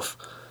strong stuff.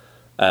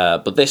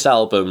 But this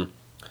album,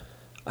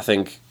 I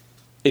think,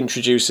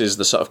 introduces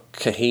the sort of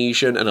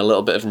cohesion and a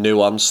little bit of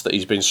nuance that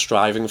he's been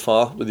striving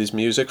for with his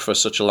music for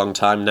such a long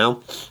time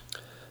now.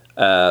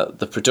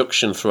 The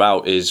production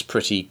throughout is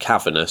pretty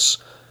cavernous.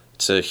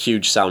 It's a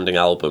huge sounding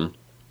album,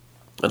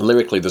 and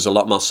lyrically there's a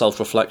lot more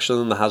self-reflection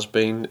than there has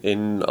been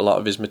in a lot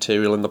of his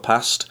material in the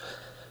past.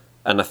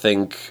 And I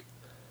think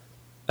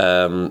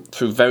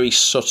through very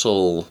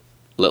subtle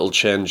little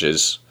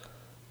changes,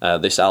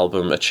 this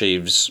album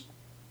achieves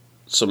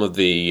some of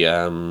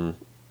the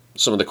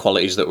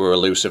qualities that were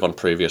elusive on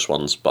previous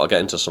ones, but I'll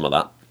get into some of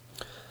that.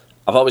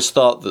 I've always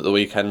thought that The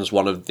Weeknd's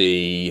one of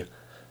the,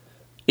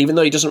 even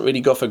though he doesn't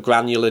really go for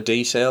granular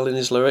detail in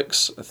his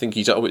lyrics, I think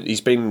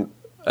he's been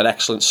an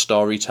excellent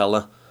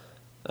storyteller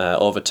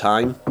over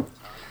time.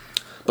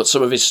 But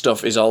some of his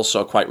stuff is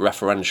also quite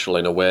referential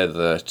in a way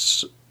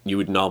that you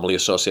would normally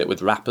associate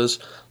with rappers.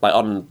 Like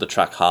on the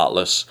track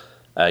Heartless,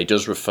 he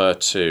does refer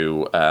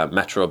to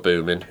Metro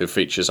Boomin, who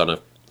features on a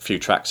few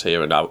tracks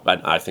here and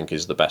I think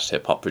is the best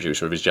hip-hop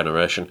producer of his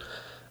generation.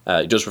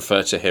 He does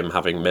refer to him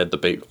having made the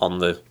beat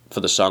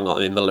for the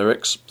song in the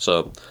lyrics,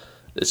 so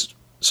it's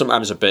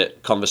sometimes a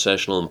bit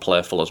conversational and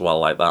playful as well,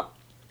 like that.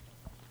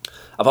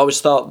 I've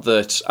always thought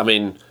that,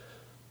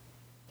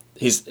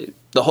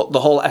 the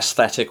whole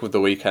aesthetic with The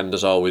Weeknd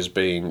has always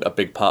been a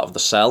big part of the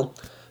sell,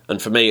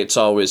 and for me it's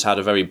always had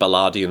a very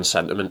Balladian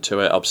sentiment to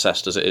it,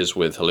 obsessed as it is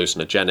with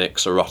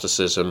hallucinogenics,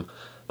 eroticism,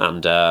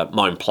 and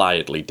more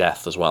impliedly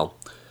death as well.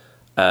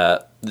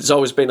 There's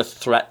always been a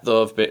threat,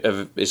 though,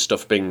 of his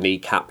stuff being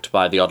kneecapped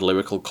by the odd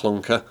lyrical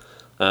clunker.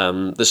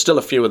 There's still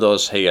a few of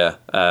those here.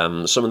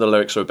 Some of the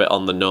lyrics are a bit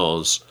on the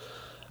nose,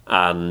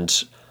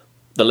 and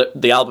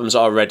the album's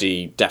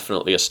already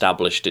definitely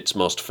established its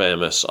most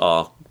famous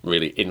or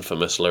really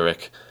infamous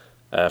lyric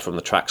from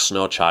the track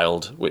Snow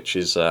Child, which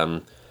is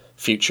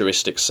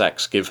futuristic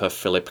sex, give her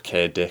Philip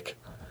K. Dick.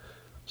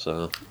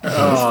 So,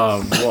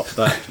 what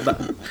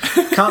that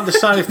can't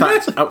decide if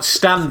that's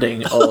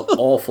outstanding or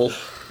awful.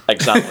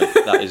 Exactly,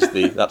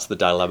 that's the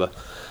dilemma.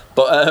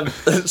 But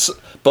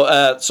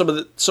some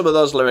of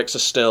those lyrics are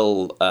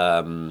still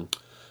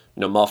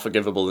more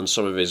forgivable than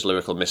some of his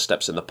lyrical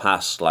missteps in the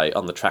past, like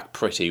on the track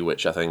Pretty,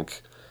 which I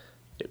think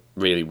it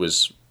really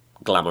was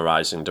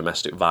glamorising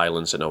domestic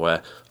violence in a way,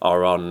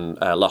 or on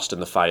Lost in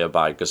the Fire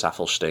by Gus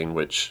Affelstein,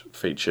 which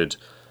featured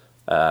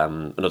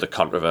another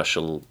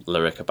controversial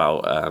lyric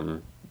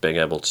about being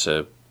able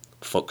to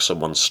fuck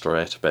someone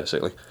straight,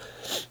 basically.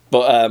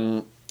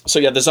 But so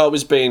yeah, there's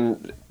always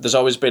been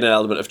an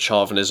element of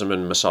chauvinism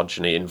and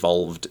misogyny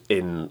involved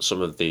in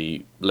some of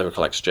the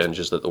lyrical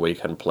exchanges that The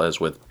Weeknd plays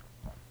with.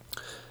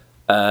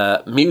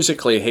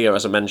 Musically here,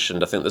 as I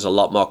mentioned, I think there's a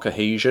lot more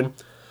cohesion.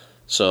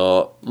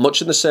 So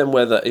much in the same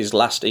way that his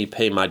last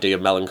EP, My Dear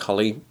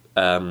Melancholy,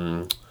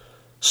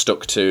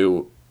 stuck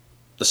to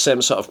the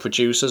same sort of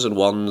producers and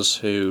ones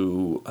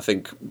who I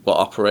think were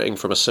operating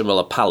from a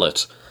similar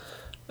palette.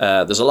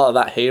 There's a lot of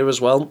that here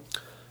as well.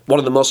 One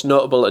of the most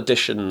notable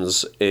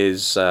additions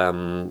is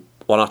One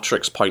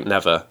Otrix Point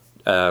Never,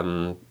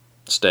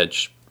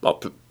 stage or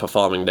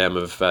performing name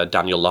of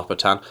Daniel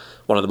Lopatin,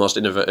 one of the most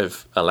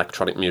innovative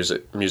electronic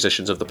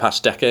musicians of the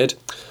past decade,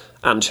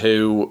 and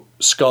who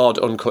scored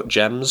Uncut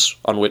Gems,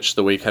 on which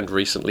The Weeknd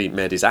recently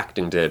made his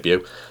acting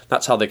debut.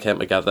 That's how they came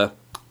together.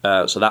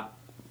 So that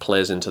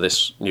plays into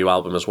this new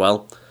album as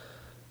well.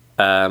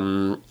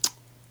 You've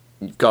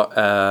got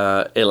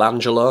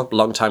Ilangelo,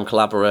 longtime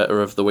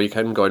collaborator of The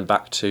Weeknd, going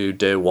back to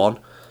day one,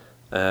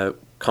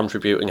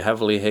 contributing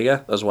heavily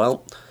here as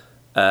well.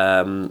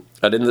 And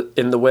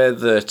in the way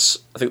that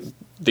I think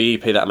the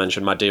EP that I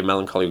mentioned, My Dear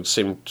Melancholy,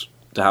 seemed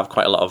to have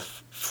quite a lot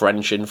of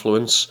French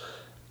influence.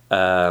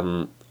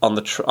 On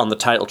the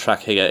title track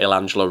here,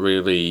 Ilangelo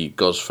really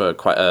goes for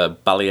quite a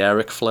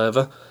Balearic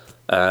flavour,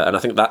 and I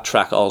think that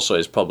track also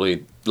is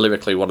probably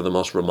lyrically one of the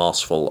most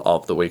remorseful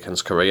of The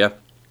Weeknd's career.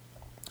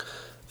 I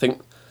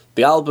think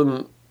the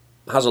album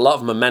has a lot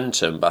of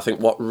momentum, but I think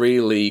what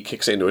really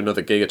kicks it into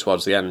another gear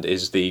towards the end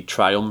is the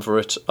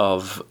triumvirate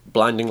of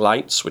Blinding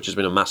Lights, which has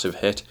been a massive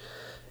hit,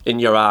 In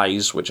Your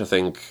Eyes, which I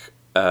think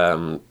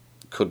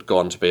could go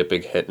on to be a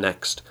big hit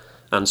next,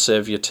 and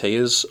Save Your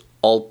Tears,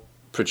 all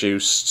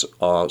produced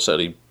or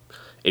certainly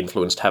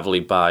influenced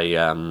heavily by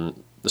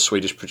the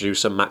Swedish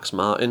producer Max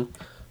Martin,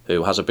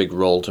 who has a big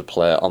role to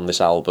play on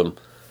this album.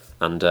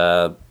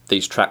 And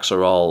these tracks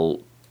are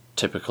all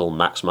typical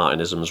Max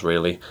Martinisms,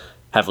 really,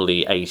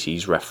 heavily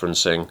 80s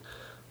referencing.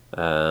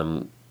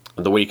 And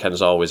The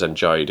Weeknd's always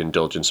enjoyed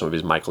indulging some of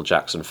his Michael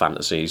Jackson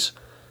fantasies.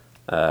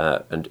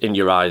 And In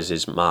Your Eyes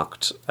is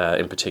marked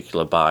in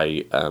particular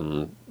by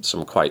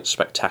some quite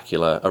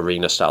spectacular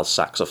arena-style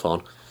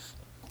saxophone.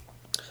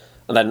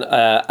 And then,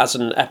 as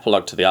an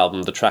epilogue to the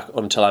album, the track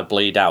Until I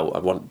Bleed Out,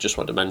 I just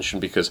want to mention,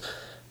 because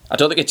I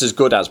don't think it's as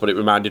good as, but it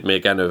reminded me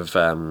again of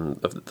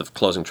the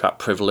closing track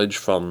Privilege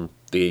from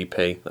the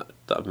EP that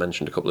I've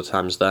mentioned a couple of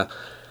times there,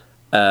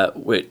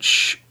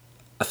 which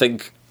I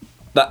think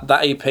that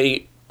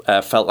EP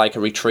felt like a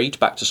retreat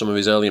back to some of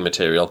his earlier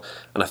material.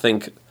 And I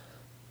think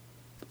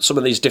some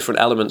of these different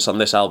elements on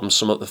this album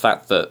sum up the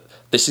fact that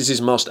this is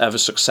his most ever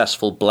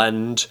successful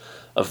blend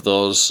of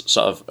those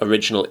sort of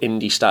original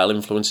indie style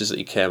influences that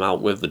he came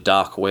out with, the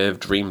dark wave,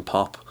 dream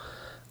pop,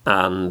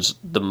 and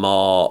the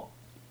more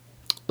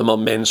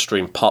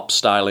mainstream pop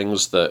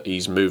stylings that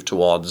he's moved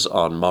towards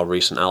on more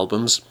recent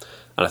albums.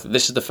 And I think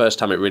this is the first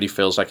time it really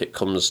feels like it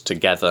comes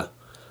together,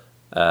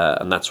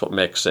 and that's what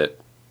makes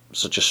it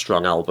such a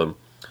strong album.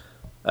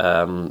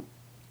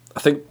 I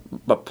think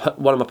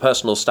one of my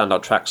personal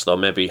standout tracks, though,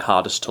 may be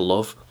Hardest to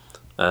Love,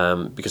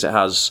 because it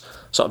has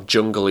sort of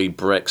jungly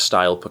break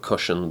style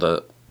percussion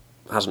that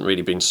hasn't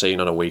really been seen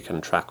on a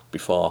Weeknd track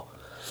before.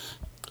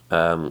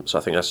 So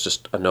I think that's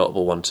just a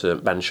notable one to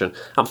mention.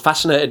 I'm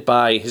fascinated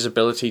by his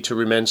ability to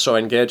remain so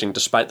engaging,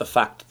 despite the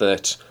fact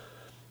that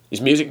his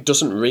music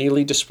doesn't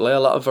really display a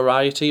lot of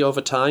variety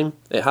over time.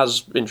 It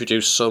has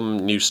introduced some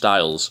new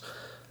styles,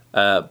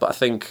 but I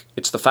think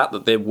it's the fact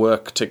that they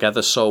work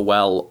together so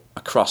well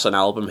across an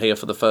album here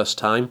for the first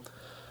time,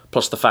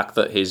 plus the fact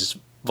that his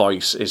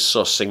voice is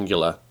so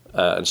singular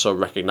and so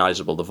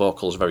recognisable. The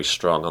vocals are very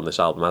strong on this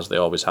album, as they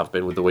always have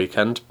been with The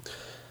Weeknd.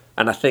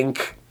 And I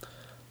think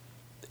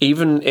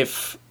even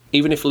if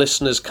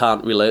listeners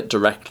can't relate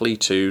directly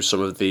to some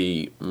of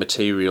the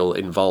material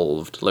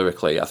involved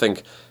lyrically, I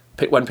think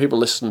when people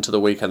listen to The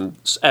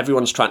Weeknd,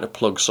 everyone's trying to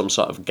plug some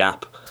sort of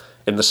gap,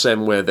 in the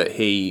same way that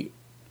he,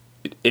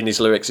 in his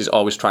lyrics, is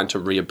always trying to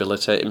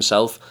rehabilitate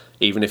himself,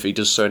 even if he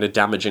does so in a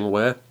damaging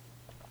way.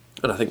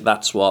 And I think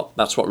that's what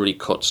really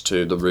cuts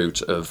to the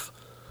root of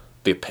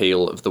the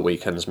appeal of The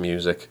Weeknd's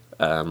music,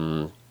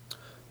 from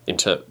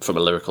a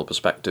lyrical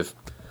perspective.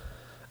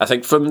 I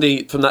think from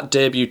that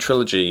debut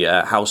trilogy,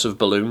 House of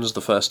Balloons,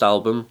 the first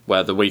album,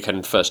 where The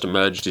Weeknd first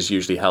emerged, is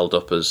usually held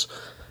up as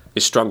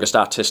his strongest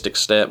artistic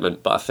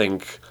statement, but I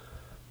think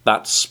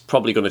that's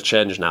probably going to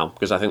change now,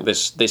 because I think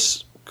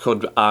this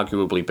could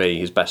arguably be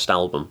his best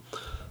album.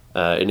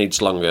 It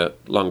needs longer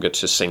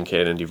to sink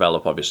in and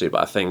develop, obviously,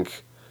 but I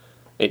think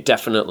it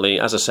definitely,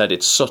 as I said,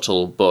 it's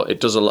subtle, but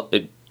it does a lot.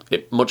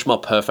 It much more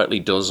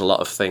perfectly does a lot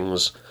of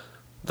things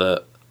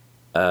that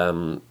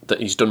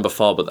he's done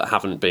before, but that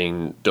haven't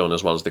been done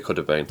as well as they could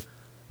have been.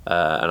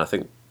 And I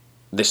think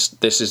this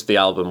is the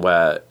album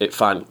where it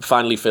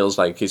finally feels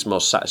like his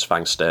most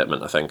satisfying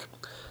statement, I think.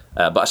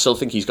 But I still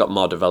think he's got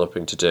more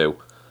developing to do.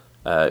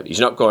 He's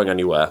not going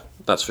anywhere,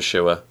 that's for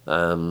sure.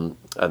 And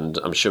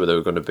I'm sure there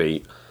are going to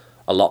be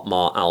a lot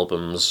more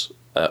albums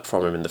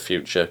from him in the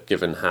future,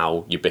 given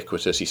how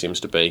ubiquitous he seems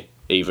to be,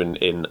 even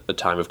in the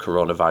time of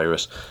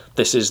coronavirus.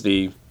 This is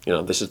the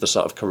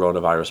sort of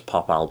coronavirus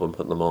pop album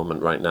at the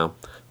moment right now,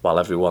 while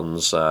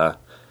everyone's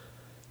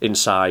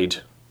inside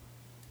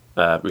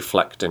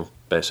reflecting,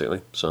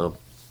 basically. So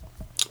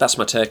that's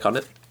my take on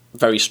it.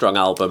 Very strong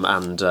album,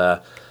 and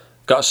got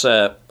to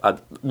say,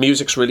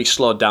 music's really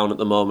slowed down at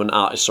the moment.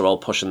 Artists are all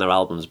pushing their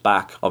albums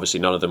back. Obviously,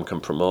 none of them can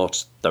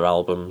promote their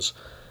albums.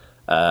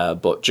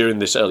 But during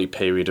this early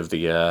period of the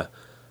year,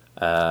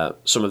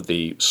 some of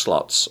the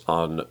slots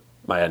on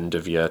my end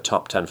of year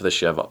top 10 for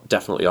this year have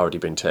definitely already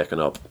been taken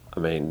up. I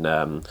mean,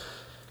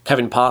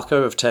 Kevin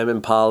Parker of Tame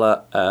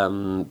Impala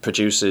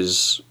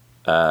produces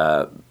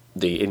the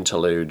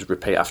interlude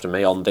Repeat After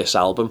Me on this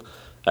album,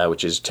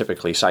 which is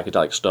typically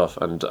psychedelic stuff.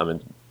 And I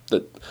mean,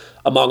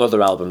 among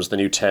other albums, the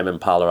new Tame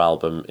Impala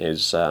album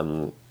is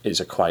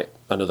quite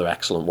another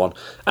excellent one.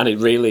 And it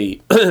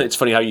really, it's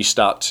funny how you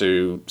start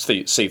to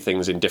see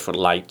things in different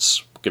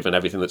lights, given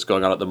everything that's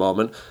going on at the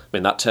moment. I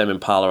mean, that Tame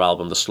Impala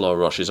album, The Slow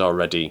Rush, was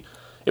already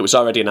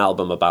an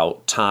album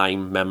about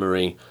time,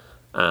 memory,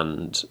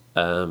 and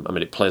I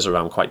mean, it plays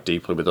around quite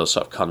deeply with those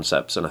sort of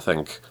concepts. And I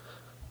think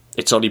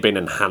it's only been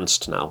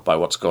enhanced now by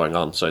what's going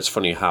on. So it's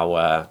funny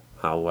how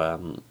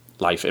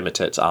life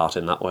imitates art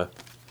in that way.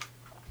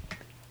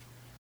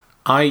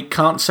 I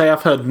can't say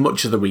I've heard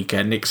much of The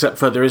Weeknd, except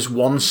for there is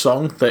one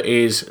song that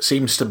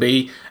seems to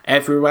be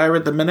everywhere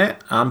at the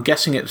minute. I'm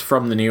guessing it's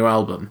from the new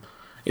album.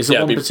 Is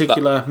there one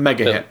particular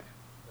mega hit?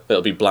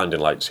 It'll be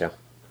Blinding Lights, yeah.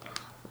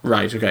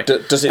 Right, okay.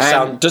 Does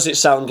it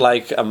sound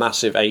like a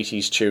massive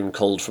 80s tune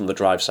culled from the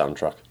Drive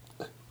soundtrack?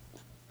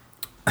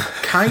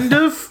 Kind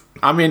of.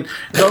 I mean,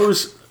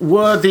 those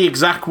were the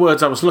exact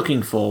words I was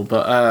looking for,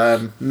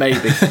 but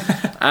maybe.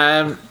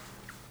 I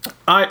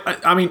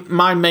mean,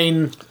 my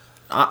main...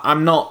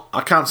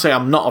 I can't say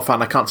I'm not a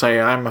fan. I can't say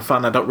I'm a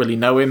fan. I don't really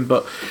know him,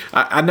 but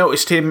I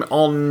noticed him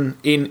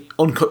in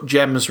Uncut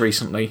Gems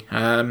recently.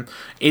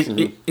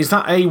 Is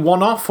that a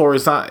one-off, or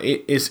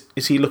is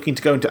he looking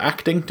to go into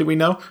acting? Do we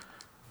know?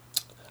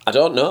 I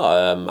don't know.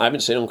 I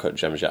haven't seen Uncut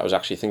Gems yet. I was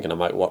actually thinking I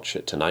might watch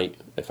it tonight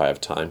if I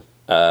have time.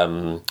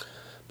 But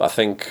I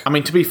think... I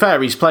mean, to be fair,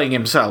 he's playing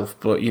himself,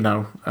 but, you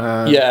know...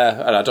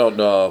 yeah, and I don't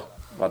know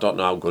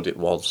how good it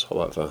was,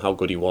 however, how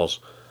good he was.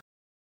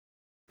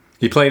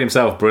 He played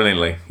himself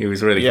brilliantly. He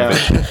was really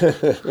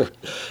convincing.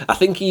 I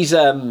think he's...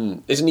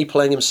 isn't he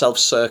playing himself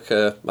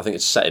circa... I think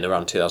it's set in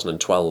around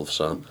 2012,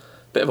 so...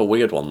 Bit of a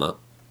weird one, that.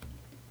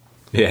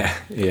 Yeah.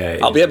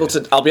 I'll be able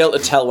to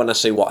tell when I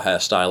see what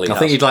hairstyle he has. I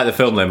think you'd like the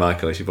film, though,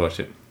 Michael. You should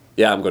watch it.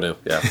 Yeah, I'm going to.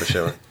 Yeah, for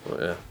sure.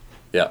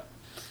 Yeah.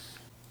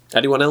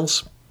 Anyone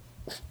else?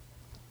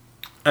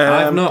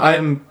 I've not...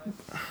 I'm...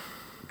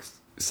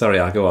 Sorry,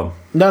 I'll go on.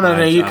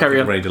 No, you carry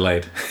on. I'm very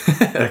delayed.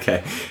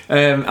 Okay.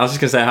 I was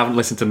just going to say I haven't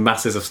listened to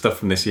masses of stuff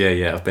from this year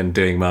yet. I've been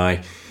doing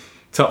my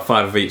top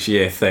 5 of each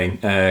year thing.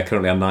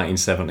 Currently on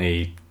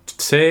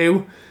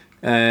 1972.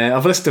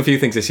 I've listened to a few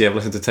things this year. I've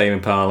listened to Tame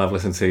Impala, I've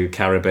listened to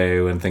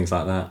Caribou and things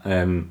like that.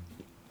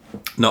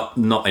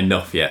 Not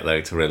enough yet, though,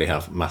 to really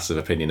have massive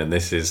opinion. And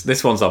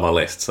this one's on my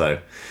list, so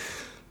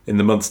in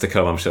the months to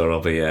come, I'm sure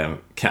I'll be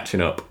catching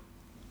up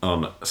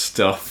on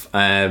stuff.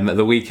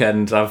 The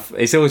Weeknd,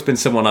 it's always been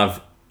someone I've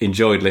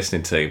enjoyed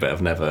listening to, but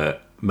I've never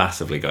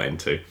massively got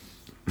into.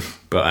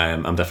 But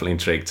I'm definitely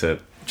intrigued to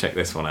check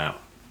this one out.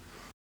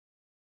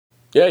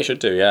 Yeah, you should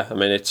do. Yeah, I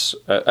mean, it's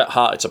at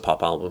heart it's a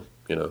pop album,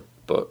 you know,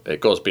 but it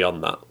goes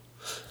beyond that.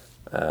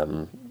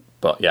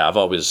 But yeah, I've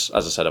always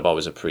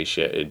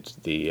appreciated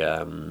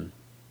the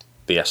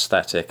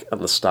aesthetic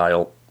and the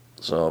style,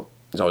 so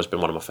it's always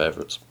been one of my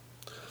favourites.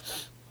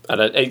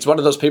 And it's one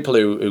of those people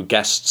who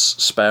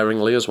guests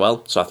sparingly as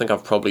well. So I think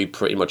I've probably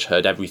pretty much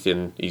heard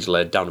everything he's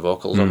laid down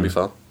vocals on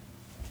before.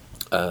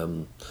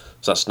 So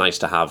that's nice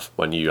to have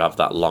when you have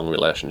that long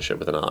relationship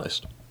with an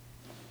artist.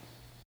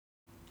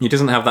 He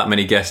doesn't have that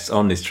many guests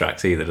on his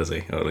tracks either, does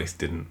he? Or at least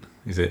didn't.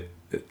 Is it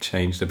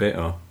changed a bit?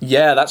 Or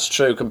yeah, that's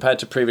true. Compared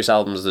to previous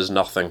albums, there's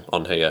nothing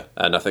on here,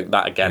 and I think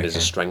that again is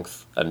a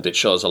strength, and it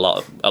shows a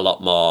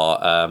lot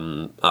more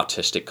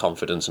artistic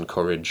confidence and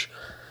courage.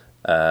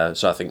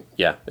 So I think,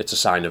 yeah, it's a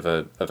sign of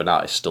an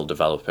artist still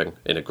developing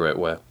in a great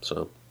way.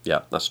 So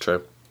yeah, that's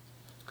true.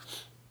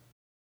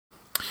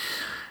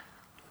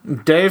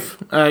 Dave,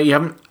 you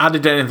haven't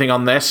added anything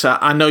on this.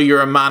 I know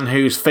you're a man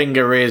whose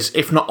finger is,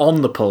 if not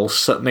on the pulse,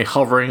 certainly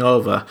hovering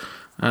over.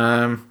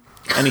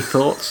 Any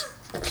thoughts?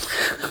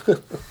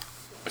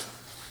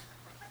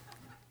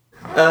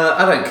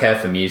 I don't care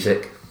for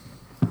music.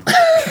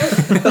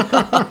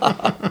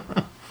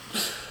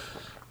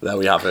 There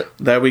we have it.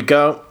 There we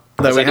go.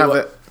 There we have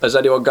it. Has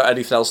anyone got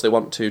anything else they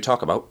want to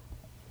talk about?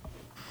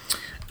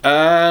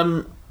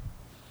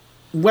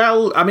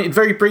 Well, I mean,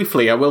 very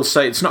briefly, I will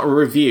say it's not a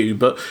review,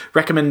 but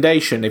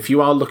recommendation. If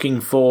you are looking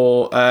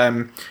for,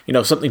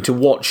 something to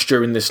watch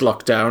during this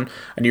lockdown,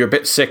 and you're a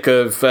bit sick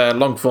of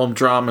long-form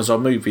dramas or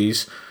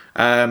movies,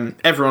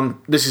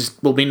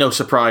 will be no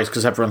surprise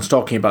because everyone's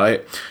talking about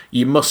it.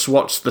 You must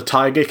watch The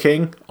Tiger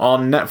King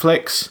on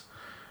Netflix.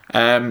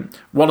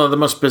 One of the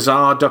most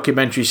bizarre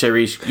documentary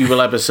series you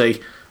will ever see.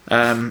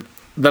 The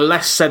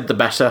less said, the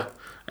better.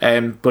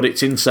 But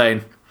it's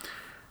insane.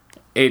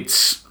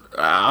 It's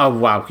oh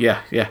wow,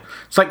 yeah.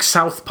 It's like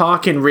South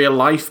Park in real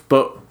life,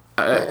 but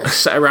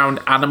set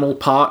around animal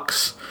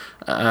parks.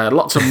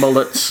 Lots of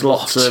mullets,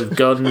 lots of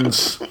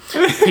guns,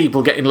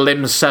 people getting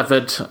limbs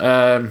severed,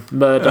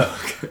 murder.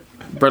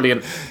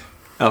 Brilliant.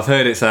 I've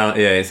heard it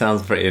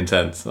sounds pretty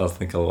intense. I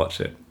think I'll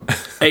watch it.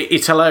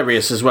 It's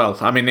hilarious as well.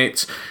 I mean,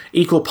 it's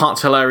equal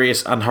parts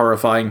hilarious and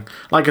horrifying.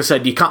 Like I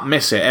said, you can't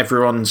miss it.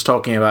 Everyone's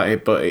talking about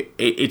it, but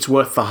it's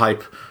worth the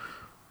hype.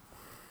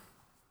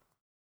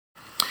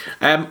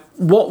 I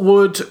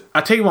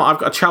tell you what, I've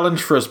got a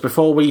challenge for us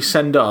before we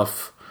send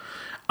off.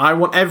 I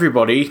want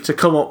everybody to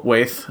come up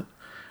with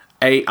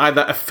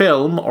either a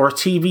film or a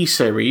TV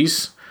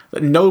series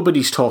that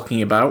nobody's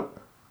talking about,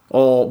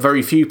 or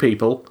very few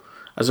people,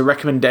 as a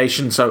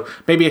recommendation. So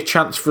maybe a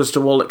chance for us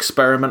to all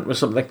experiment with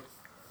something.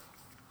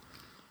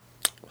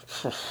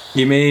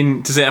 You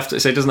mean, does it have to?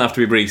 So it doesn't have to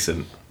be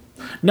recent.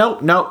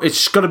 No,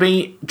 it's got to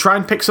be, try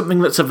and pick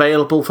something that's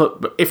available for,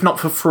 if not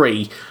for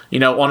free,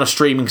 on a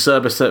streaming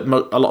service that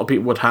a lot of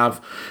people would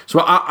have.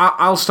 So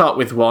I'll start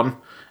with one.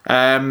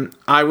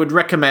 I would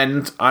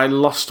recommend I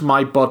Lost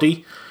My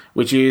Body,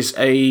 which is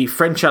a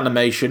French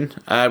animation,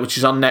 which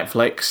is on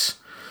Netflix.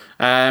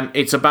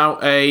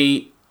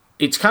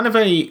 It's kind of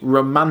a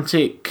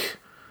romantic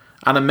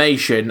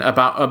animation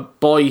about a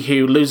boy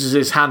who loses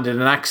his hand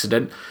in an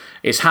accident.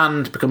 His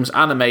hand becomes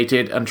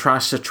animated and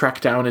tries to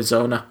track down his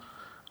owner.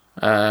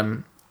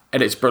 And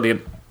it's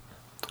brilliant.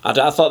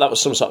 I thought that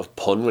was some sort of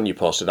pun when you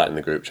posted that in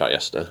the group chat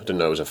yesterday. I didn't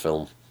know it was a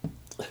film.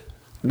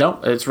 No,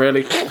 it's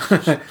really...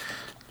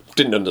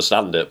 Didn't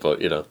understand it,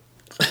 but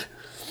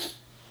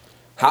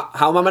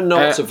How am I meant to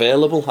know it's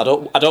available?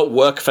 I don't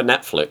work for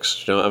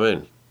Netflix. Do you know what I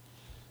mean?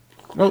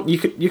 Well, you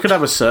could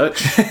have a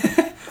search.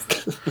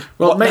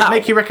 Well,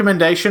 make your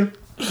recommendation.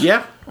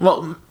 Yeah.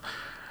 Well,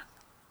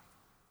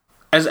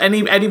 has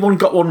anyone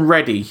got one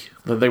ready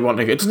that they want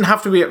to go? It doesn't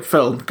have to be a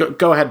film.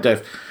 Go ahead,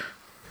 Dave.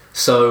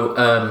 So,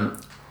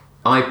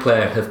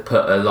 iPlayer have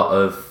put a lot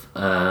of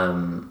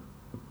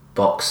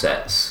box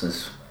sets,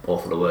 as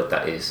awful a word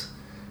that is,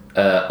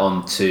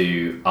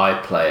 onto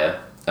iPlayer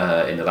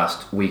in the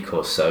last week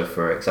or so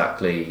for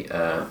exactly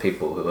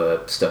people who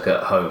are stuck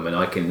at home, and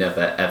I can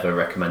never ever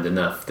recommend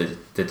enough the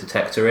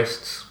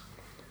Detectorists.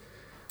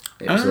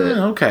 It was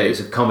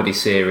a comedy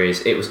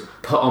series. It was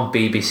put on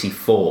BBC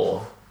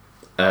 4,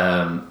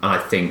 and I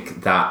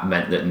think that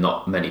meant that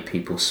not many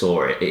people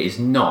saw it. It is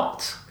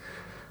not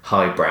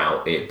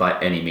highbrow by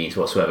any means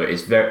whatsoever.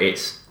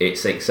 It's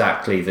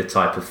exactly the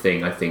type of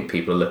thing I think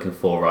people are looking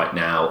for right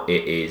now.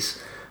 It is.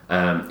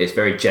 It's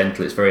very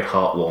gentle, it's very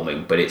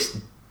heartwarming, but it's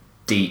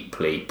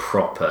deeply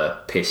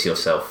proper piss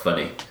yourself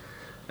funny.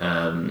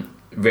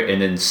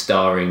 Written and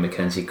starring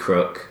Mackenzie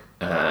Crook,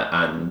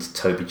 and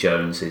Toby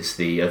Jones is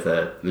the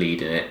other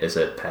lead in it as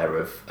a pair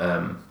of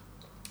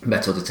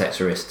metal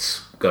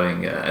detectorists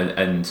going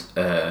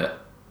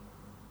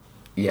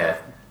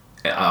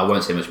I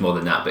won't say much more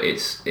than that, but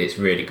it's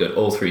really good.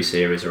 All 3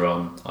 series are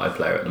on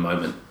iPlayer at the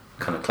moment,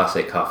 kind of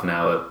classic half an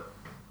hour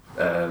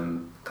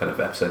kind of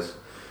episodes.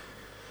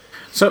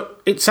 So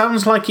it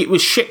sounds like it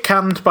was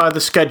shit-canned by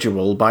the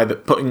schedule, by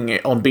putting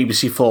it on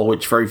BBC 4,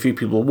 which very few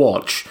people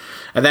watch.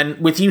 And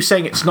then with you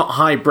saying it's not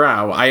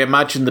highbrow, I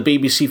imagine the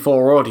BBC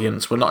 4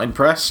 audience were not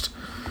impressed.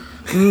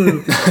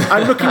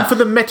 I'm looking for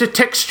the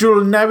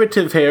metatextual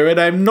narrative here, and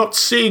I'm not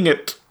seeing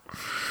it.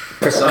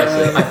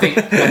 Precisely. I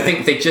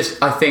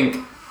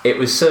think it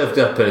was served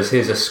up as,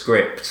 here's a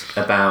script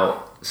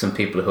about some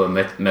people who are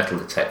metal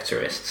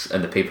detectorists,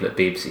 and the people at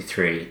BBC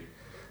 3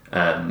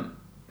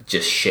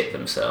 just shit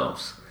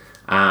themselves.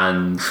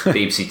 And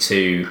BBC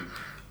 2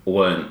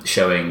 weren't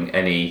showing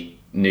any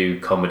new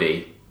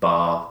comedy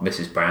bar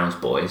Mrs. Brown's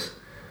Boys,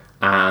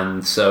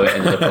 and so it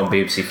ended up on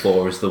BBC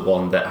 4 as the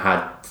one that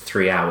had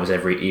 3 hours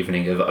every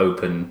evening of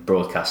open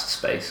broadcast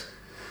space,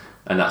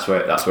 and that's where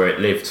it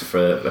lived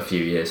for a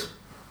few years.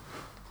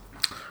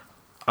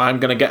 I'm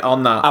going to get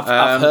on that.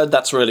 I've heard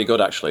that's really good,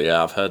 actually.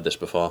 Yeah, I've heard this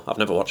before. I've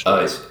never watched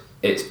it.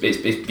 It's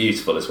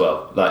beautiful as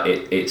well. Like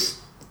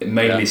it's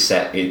mainly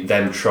set in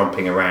them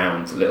tromping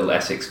around little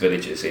Essex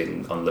villages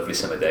on lovely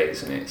summer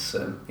days, and it's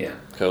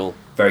cool,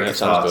 very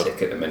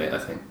cathartic at the minute, I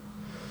think.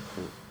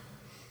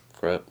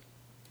 Great.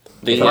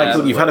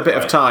 You've had a bit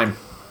of time.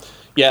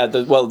 Yeah,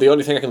 the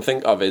only thing I can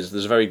think of is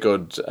there's a very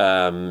good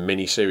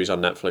mini series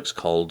on Netflix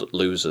called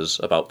Losers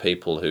about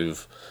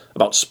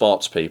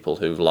sports people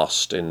who've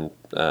lost in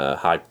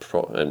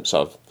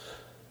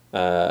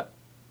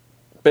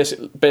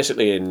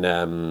basically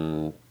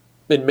in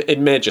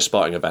major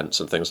sporting events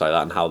and things like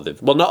that, and how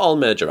not all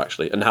major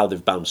actually, and how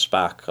they've bounced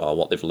back or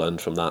what they've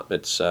learned from that.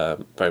 It's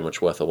very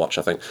much worth a watch,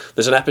 I think.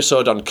 There's an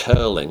episode on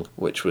curling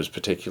which was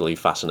particularly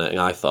fascinating,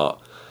 I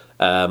thought.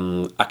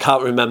 I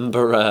can't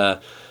remember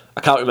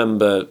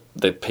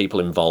the people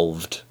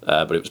involved,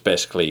 but it was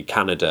basically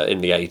Canada in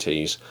the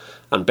 80s,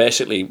 and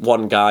basically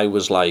one guy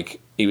was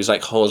like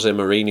Jose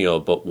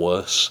Mourinho but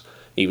worse.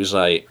 He was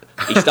like,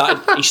 he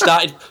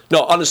started.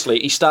 No, honestly,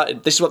 he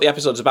started. This is what the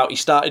episode's about. He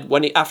started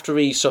after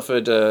he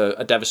suffered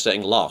a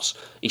devastating loss.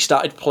 He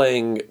started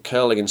playing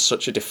curling in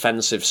such a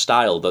defensive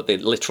style that they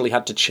literally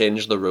had to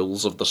change the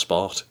rules of the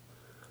sport.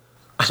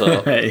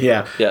 So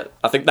yeah,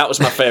 I think that was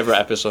my favourite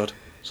episode.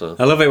 So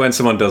I love it when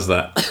someone does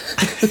that.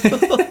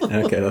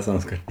 Okay, that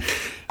sounds good.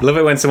 I love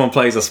it when someone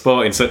plays a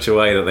sport in such a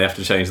way that they have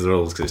to change the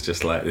rules because it's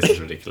just like, this is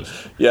ridiculous.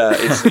 Yeah,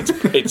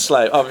 it's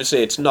like,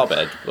 obviously it's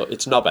knobheaded,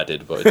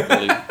 but it's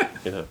really,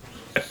 you know.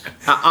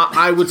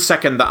 I would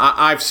second that.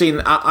 I've seen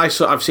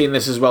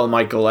this as well,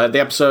 Michael. The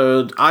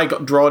episode I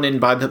got drawn in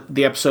by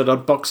the episode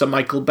on boxer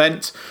Michael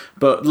Bent,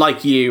 but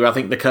like you, I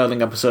think the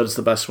curling episode is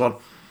the best one.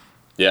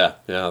 Yeah,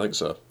 I think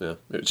so. Yeah,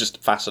 it's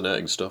just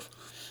fascinating stuff.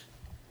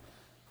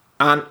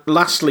 And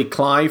lastly,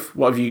 Clive,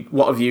 what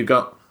have you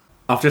got?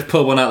 I've just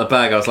pulled one out of the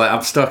bag. I was like,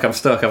 I'm stuck.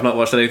 I've not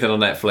watched anything on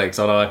Netflix,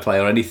 on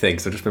iPlay or anything,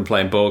 so I've just been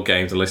playing board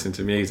games and listening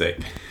to music.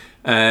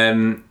 But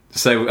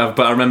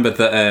I remembered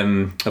that,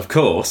 of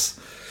course,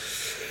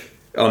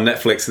 on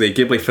Netflix, the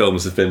Ghibli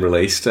films have been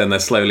released and they're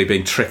slowly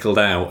being trickled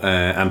out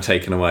and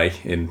taken away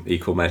in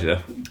equal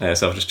measure.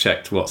 So I've just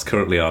checked what's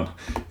currently on.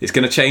 It's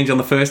going to change on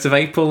the 1st of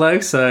April,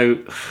 though, so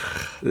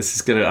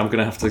I'm going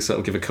to have to sort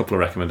of give a couple of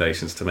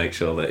recommendations to make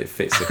sure that it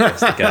fits across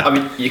the gap. I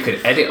mean, you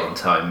could edit on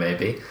time,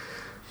 maybe.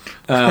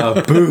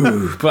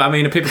 Boo! But I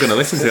mean, are people going to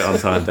listen to it on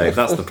time, Dave?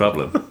 That's the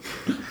problem.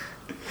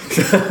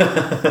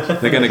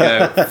 They're going to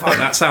go, fuck,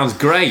 that sounds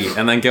great,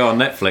 and then go on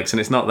Netflix and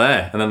it's not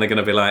there, and then they're going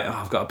to be like, oh,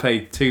 I've got to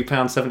pay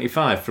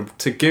 £2.75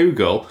 to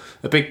Google,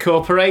 a big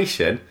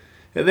corporation,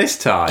 at this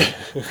time.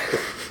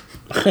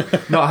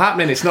 Not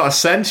happening. It's not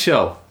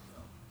essential,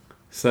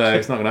 so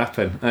it's not going to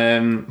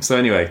happen. So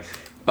anyway,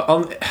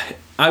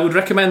 I would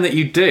recommend that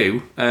you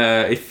do,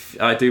 if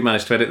I do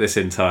manage to edit this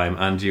in time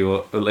and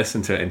you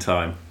listen to it in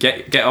time,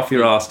 get off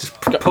your arse, just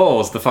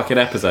pause the fucking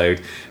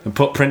episode and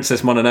put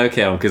Princess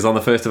Mononoke on, because on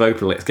the 1st of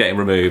April it's getting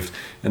removed,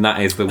 and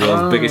that is the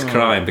world's biggest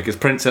crime, because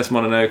Princess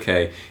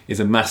Mononoke is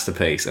a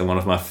masterpiece and one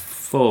of my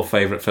 4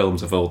 favourite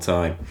films of all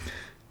time.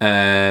 What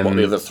are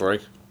the other 3?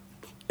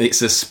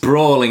 It's a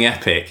sprawling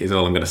epic, is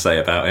all I'm going to say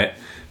about it.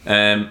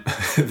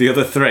 The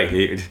other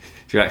 3, do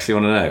you actually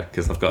want to know?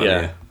 Because I've got it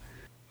here.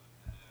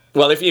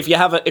 Well, if you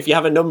have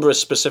a number as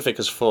specific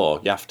as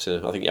 4, I think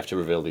you have to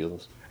reveal the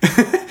others.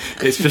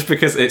 It's just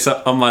because it's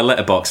on my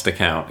Letterboxd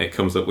account. It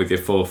comes up with your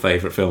 4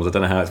 favourite films. I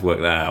don't know how it's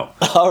worked that out.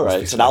 All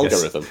right, it's an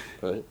algorithm.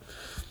 Right.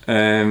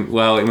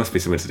 Well, it must be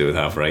something to do with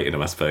how I've rated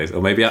them, I suppose.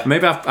 Or maybe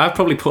I've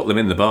probably put them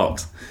in the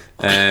box.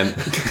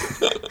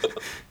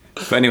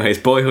 But anyway, it's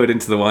Boyhood,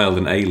 Into the Wild,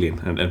 and Alien,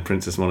 and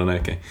Princess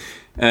Mononoke.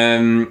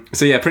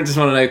 So yeah, Princess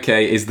Mononoke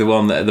is the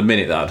one that at the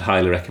minute that I'd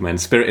highly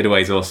recommend. Spirited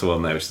Away is also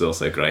on there, which is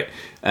also great.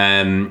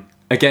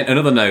 Again,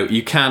 another note,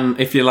 you can,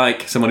 if you're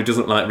like someone who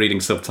doesn't like reading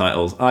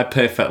subtitles, I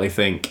perfectly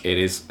think it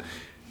is,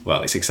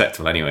 well, it's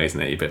acceptable anyway, isn't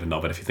it? You're a bit of a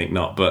knobhead if you think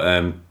not, but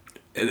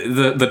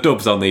the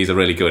dubs on these are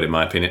really good in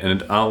my opinion,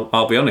 and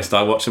I'll be honest,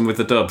 I watch them with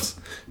the dubs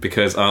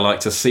because I like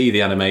to see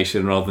the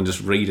animation rather than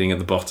just reading at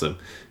the bottom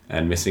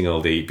and missing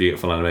all the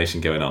beautiful animation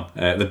going on.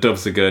 The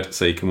dubs are good,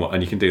 so you can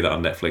and you can do that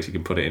on Netflix. You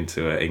can put it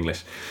into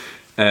English.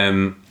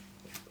 On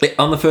the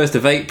 1st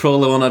of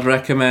April, the one I'd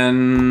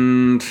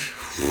recommend,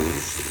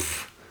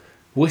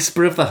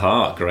 Whisper of the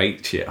Heart.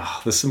 Great shit.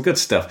 Oh, there's some good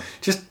stuff.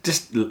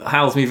 Just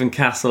Howl's Moving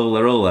Castle.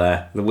 They're all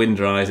there. The Wind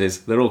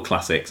Rises. They're all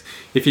classics.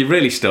 If you're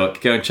really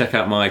stuck, go and check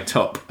out my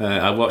top.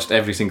 I watched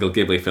every single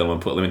Ghibli film and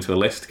put them into a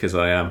list because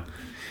I am.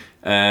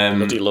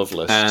 Bloody love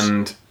lists.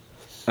 And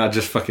I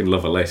just fucking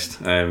love a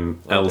list.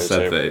 Elle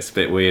said that it's a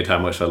bit weird how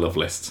much I love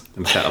lists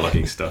and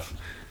cataloguing stuff,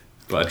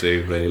 but I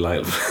do really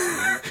like them.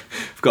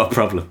 I've got a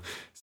problem.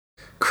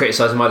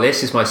 Criticising my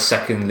list is my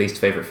second least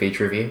favourite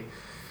feature review.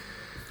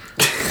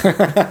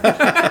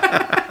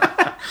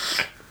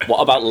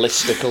 What about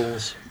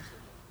listicles?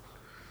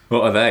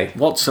 What are they?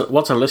 What's a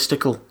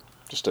listicle?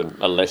 Just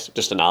a list,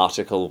 just an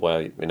article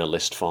where in a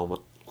list format.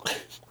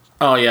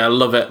 Oh yeah, I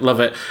love it.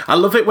 I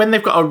love it when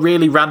they've got a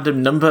really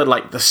random number,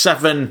 like the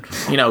 7,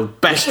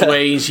 best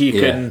ways you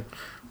can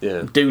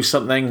do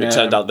something. It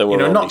turned out there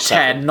were only not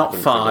 7, 10, not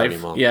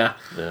 5. Yeah.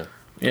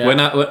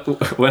 When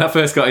I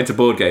first got into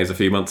board games a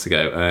few months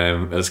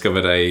ago, I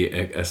discovered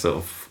a sort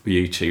of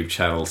YouTube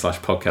channel /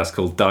 podcast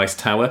called Dice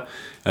Tower,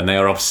 and they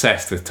are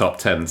obsessed with top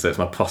 10. So it's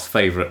my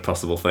favourite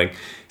possible thing.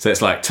 So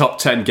it's like top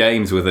 10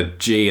 games with a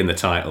G in the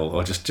title,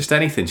 or just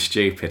anything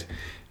stupid.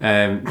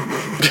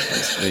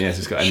 It's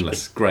just got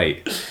endless.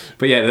 Great.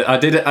 But yeah, I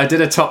did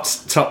a top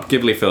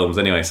Ghibli films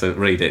anyway, so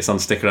read it. It's on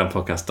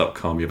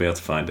stickaroundpodcast.com. You'll be able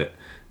to find it.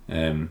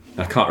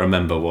 I can't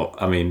remember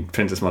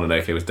Princess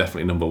Mononoke was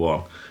definitely number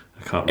 1.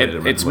 I can't really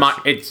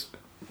remember. It's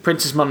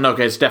Princess Mononoke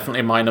is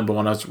definitely my number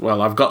 1 as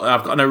well. I've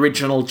got an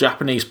original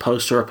Japanese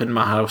poster up in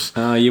my house.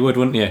 You would,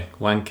 wouldn't you?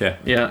 Wanker.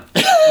 Yeah.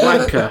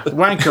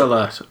 Wanker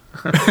alert.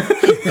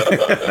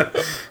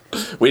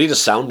 We need a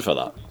sound for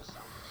that.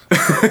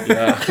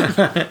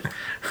 Yeah.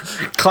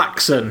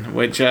 Klaxon,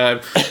 which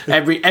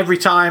every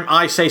time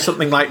I say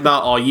something like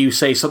that or you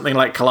say something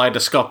like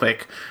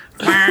kaleidoscopic,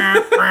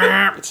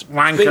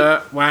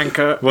 wanker.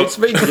 It's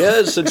been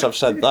years since I've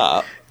said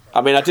that.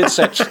 I mean, I did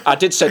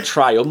say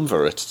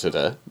triumvirate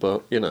today,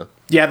 but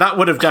Yeah, that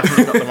would have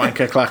definitely got the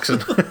wanker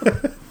klaxon.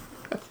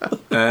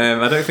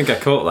 I don't think I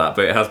caught that,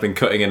 but it has been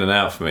cutting in and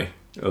out for me.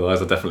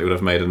 Otherwise, I definitely would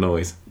have made a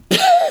noise.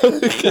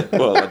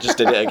 Well, I just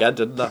did it again,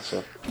 didn't I?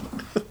 So.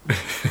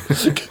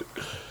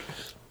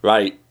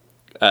 Right.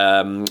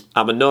 I'm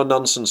a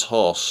no-nonsense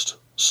host,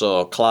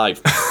 so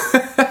Clive,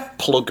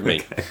 plug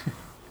me.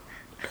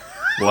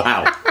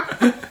 Wow.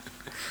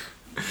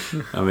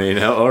 I mean,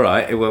 all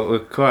right. Well, we're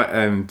quite.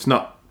 It's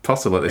not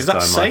possible at this Is that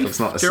time, safe? Michael. It's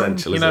not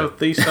essential, is it?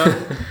 These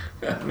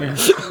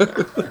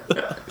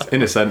It's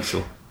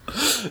inessential.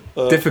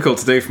 Difficult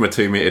to do from a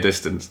 2 metre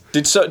distance.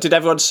 Did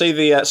everyone see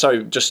the?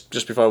 Sorry,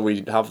 just before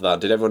we have that,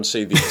 did everyone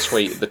see the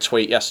tweet? The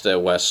tweet yesterday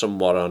where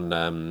someone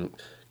on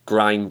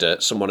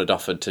Grindr, someone had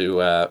offered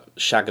to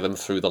shag them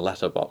through the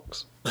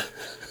letterbox.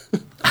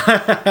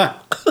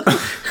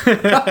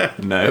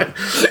 No.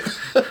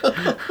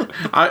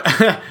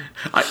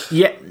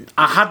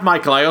 I had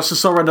Michael. I also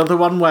saw another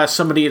one where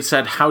somebody had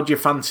said, "How do you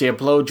fancy a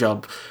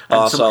blowjob?"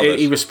 And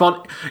he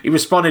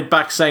responded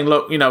back saying,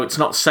 "Look, it's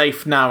not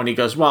safe now." And he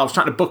goes, "Well, I was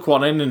trying to book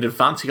one in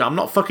advance." He goes, "I'm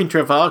not fucking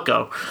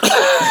Trivago."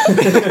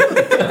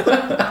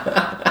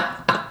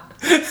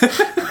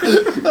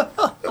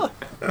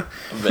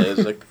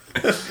 Amazing.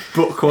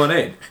 Book one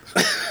in.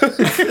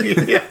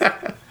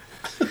 Yeah.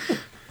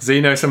 Does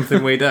he know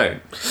something we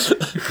don't?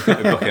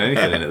 We're not booking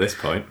anything in at this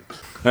point.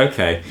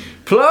 Okay.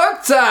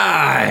 Plug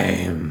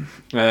time!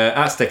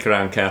 At Stick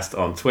Around Cast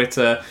on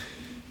Twitter.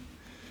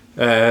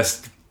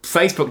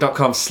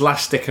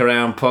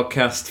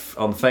 Facebook.com/stickaroundpodcast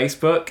on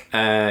Facebook.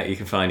 You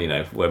can find,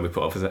 when we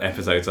put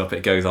episodes up,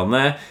 it goes on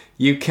there.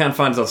 You can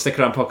find us on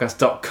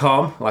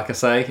stickaroundpodcast.com. Like I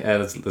say,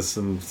 there's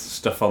some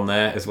stuff on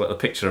there as well. A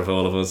picture of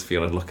all of us, if you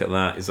want to look at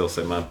that, is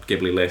also my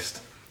Ghibli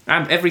list.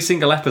 And every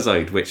single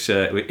episode, which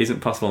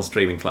isn't possible on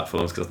streaming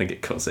platforms because I think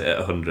it cuts it at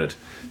 100,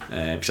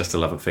 which I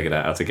still haven't figured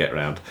out how to get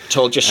around.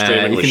 Told you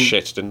streaming was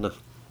shit, didn't I?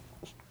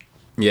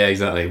 Yeah,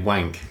 exactly.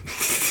 Wank.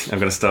 I'm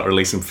going to start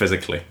releasing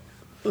physically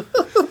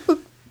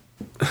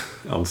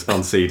on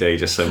CD,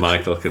 just so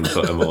Michael can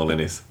put them all in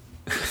his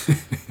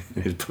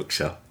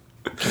bookshop.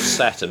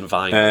 Cassette and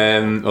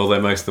vinyl.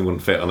 Although most of them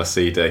wouldn't fit on a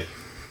CD.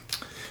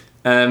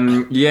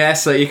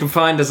 So you can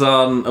find us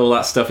on all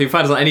that stuff. You can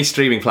find us on any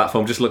streaming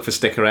platform. Just look for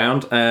Stick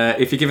Around.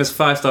 If you give us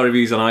 5-star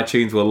reviews on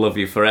iTunes, we'll love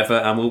you forever,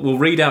 and we'll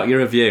read out your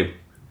review.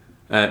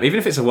 Even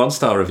if it's a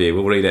 1-star review,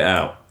 we'll read it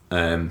out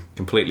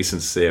completely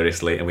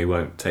seriously, and we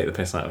won't take the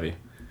piss out of you.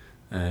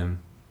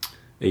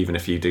 Even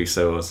if you do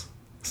so us.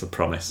 It's a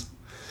promise.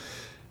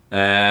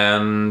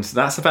 And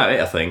that's about it,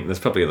 I think. There's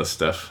probably other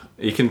stuff.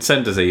 You can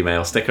send us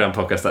email,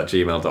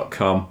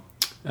 stickaroundpodcast@gmail.com.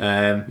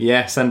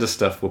 Send us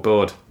stuff. We're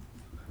bored.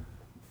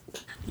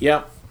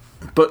 Yeah,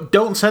 but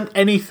don't send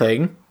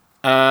anything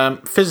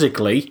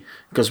physically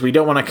because we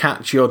don't want to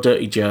catch your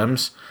dirty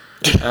germs.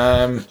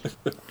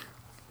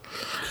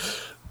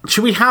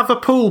 Should we have a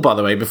pool, by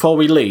the way, before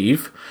we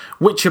leave?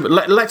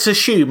 Let's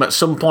assume at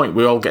some point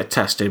we all get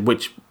tested,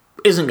 which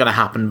isn't going to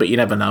happen, but you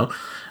never know.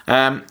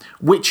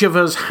 Which of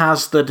us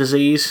has the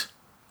disease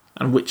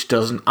and which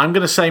doesn't? I'm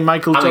going to say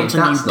Michael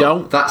Johnson, you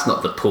don't. That's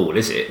not the pool,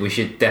 is it? We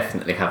should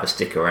definitely have a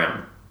Stick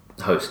Around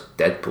host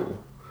Deadpool.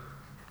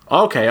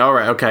 Okay, all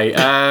right, okay.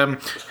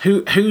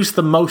 Who's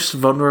the most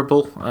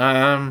vulnerable?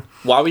 Why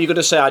were you going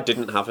to say I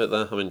didn't have it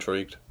there? I'm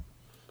intrigued.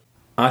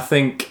 I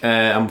think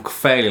I'm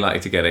fairly likely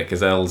to get it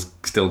because Elle's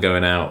still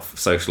going out for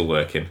social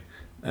working.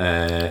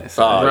 Right,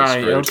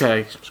 screwed.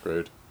 okay.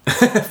 Screwed.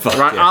 Right,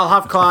 yeah. I'll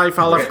have Clive.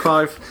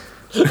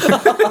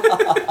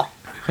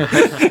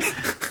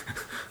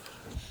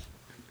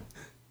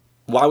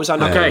 Why was I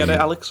not going to get it,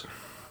 Alex?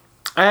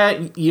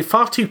 You're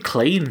far too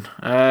clean.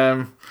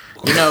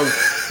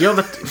 You're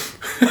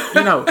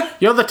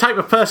the type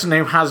of person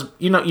who has,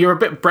 you're a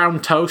bit brown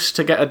toast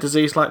to get a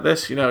disease like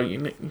this.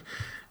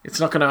 It's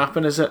not going to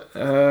happen, is it?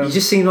 You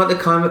just seem like the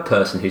kind of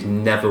person who's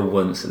never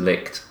once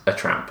licked a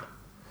tramp.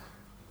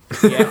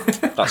 Yeah,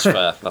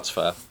 that's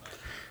fair.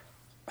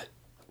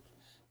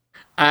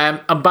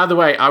 And by the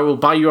way, I will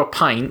buy you a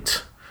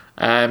pint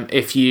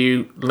if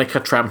you lick a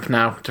tramp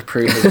now to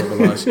prove it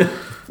otherwise.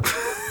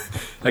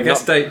 I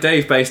guess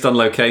Dave, based on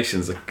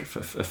locations, a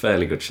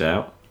fairly good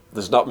shout.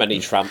 There's not many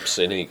tramps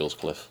in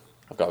Eaglescliff,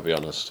 I've got to be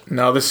honest.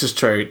 No, this is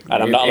true.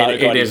 And I'm not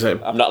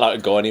allowed to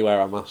go anywhere,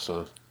 am I?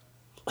 So.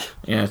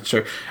 Yeah, it's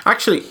true.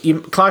 Actually,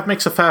 Clive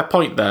makes a fair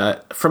point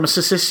there. From a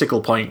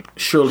statistical point,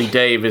 surely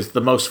Dave is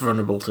the most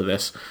vulnerable to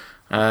this.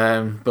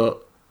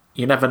 But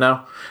you never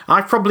know.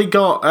 I've probably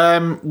got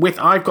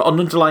I've got an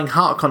underlying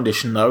heart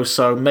condition though,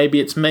 so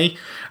maybe it's me.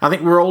 I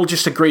think we're all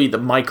just agreed that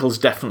Michael's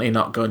definitely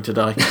not going to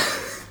die.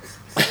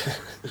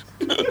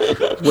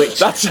 Which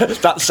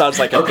that sounds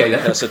like a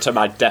precursor to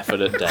my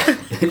definite death.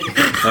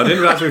 I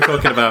didn't realise we were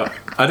talking about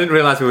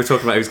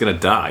who's going to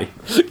die.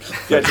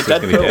 Yeah, it's a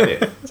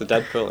Deadpool. It's a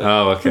Deadpool. Yeah.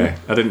 Oh, okay.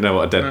 I didn't know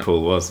what a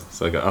Deadpool was,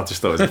 so I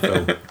just thought it was a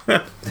film.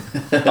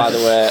 By the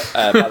way,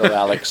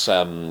 Alex,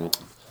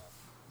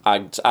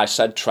 I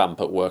said tramp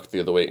at work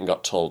the other week and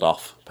got told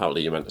off.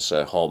 Apparently, you meant to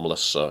say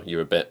homeless, so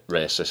you're a bit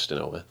racist in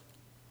a way.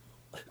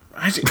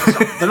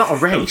 They're not a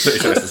race. I'm pretty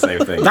sure it's the same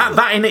thing.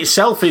 That in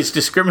itself is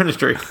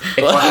discriminatory.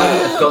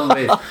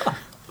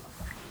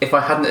 If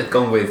I hadn't have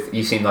gone with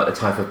you seem like the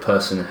type of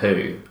person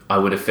who, I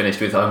would have finished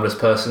with homeless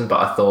person, but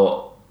I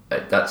thought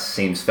that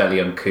seems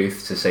fairly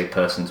uncouth to say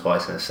person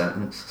twice in a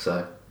sentence,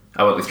 so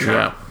I went with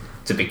tramp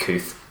to be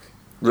couth.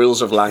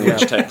 Rules of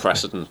language take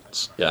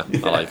precedence. Yeah,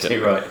 I like it.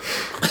 You're right.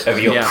 Over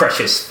your Yeah.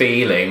 precious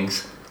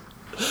feelings.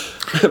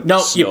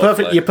 No, you're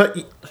perfect.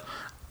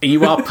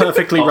 You are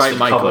perfectly right, Austin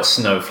Michael. Powers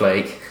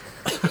snowflake.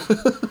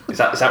 Is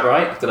that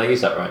right? Did I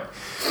use that right?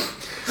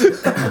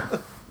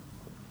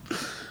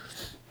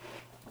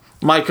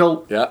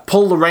 Michael, Yeah.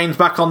 pull the reins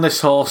back on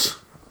this horse.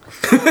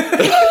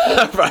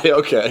 Right,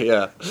 okay,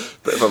 yeah.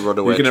 Bit of a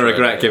runaway. You're going to train,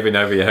 regret yeah. giving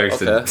over your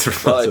hosting Okay.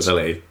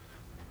 responsibility.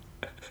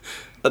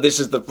 This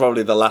is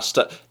probably the last.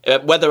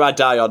 Whether I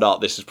die or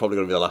not, this is probably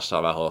going to be the last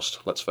time I host.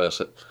 Let's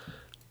face it.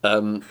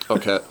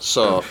 Okay,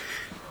 so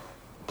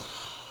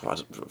I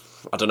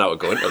don't know how to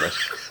go into this.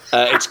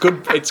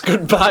 It's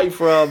goodbye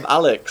from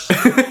Alex.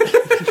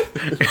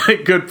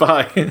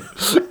 Goodbye.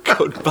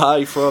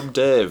 Goodbye from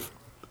Dave.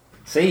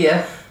 See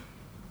ya.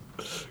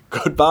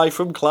 Goodbye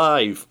from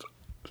Clive.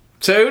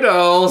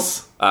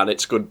 Toodles! And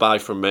it's goodbye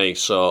from me.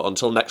 So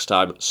until next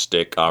time,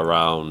 stick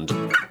around.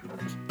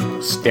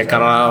 Stick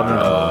around.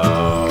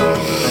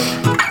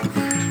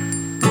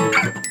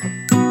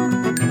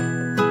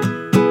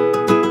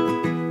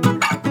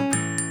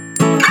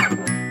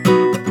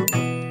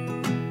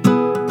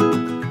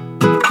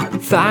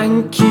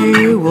 Thank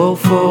you all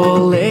for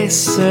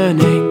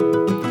listening.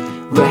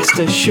 Rest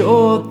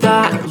assured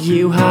that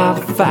you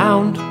have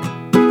found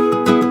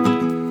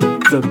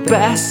the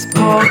best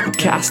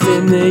podcast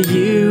in the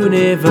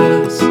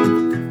universe.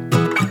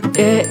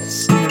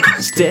 It's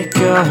Stick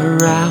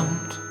Around.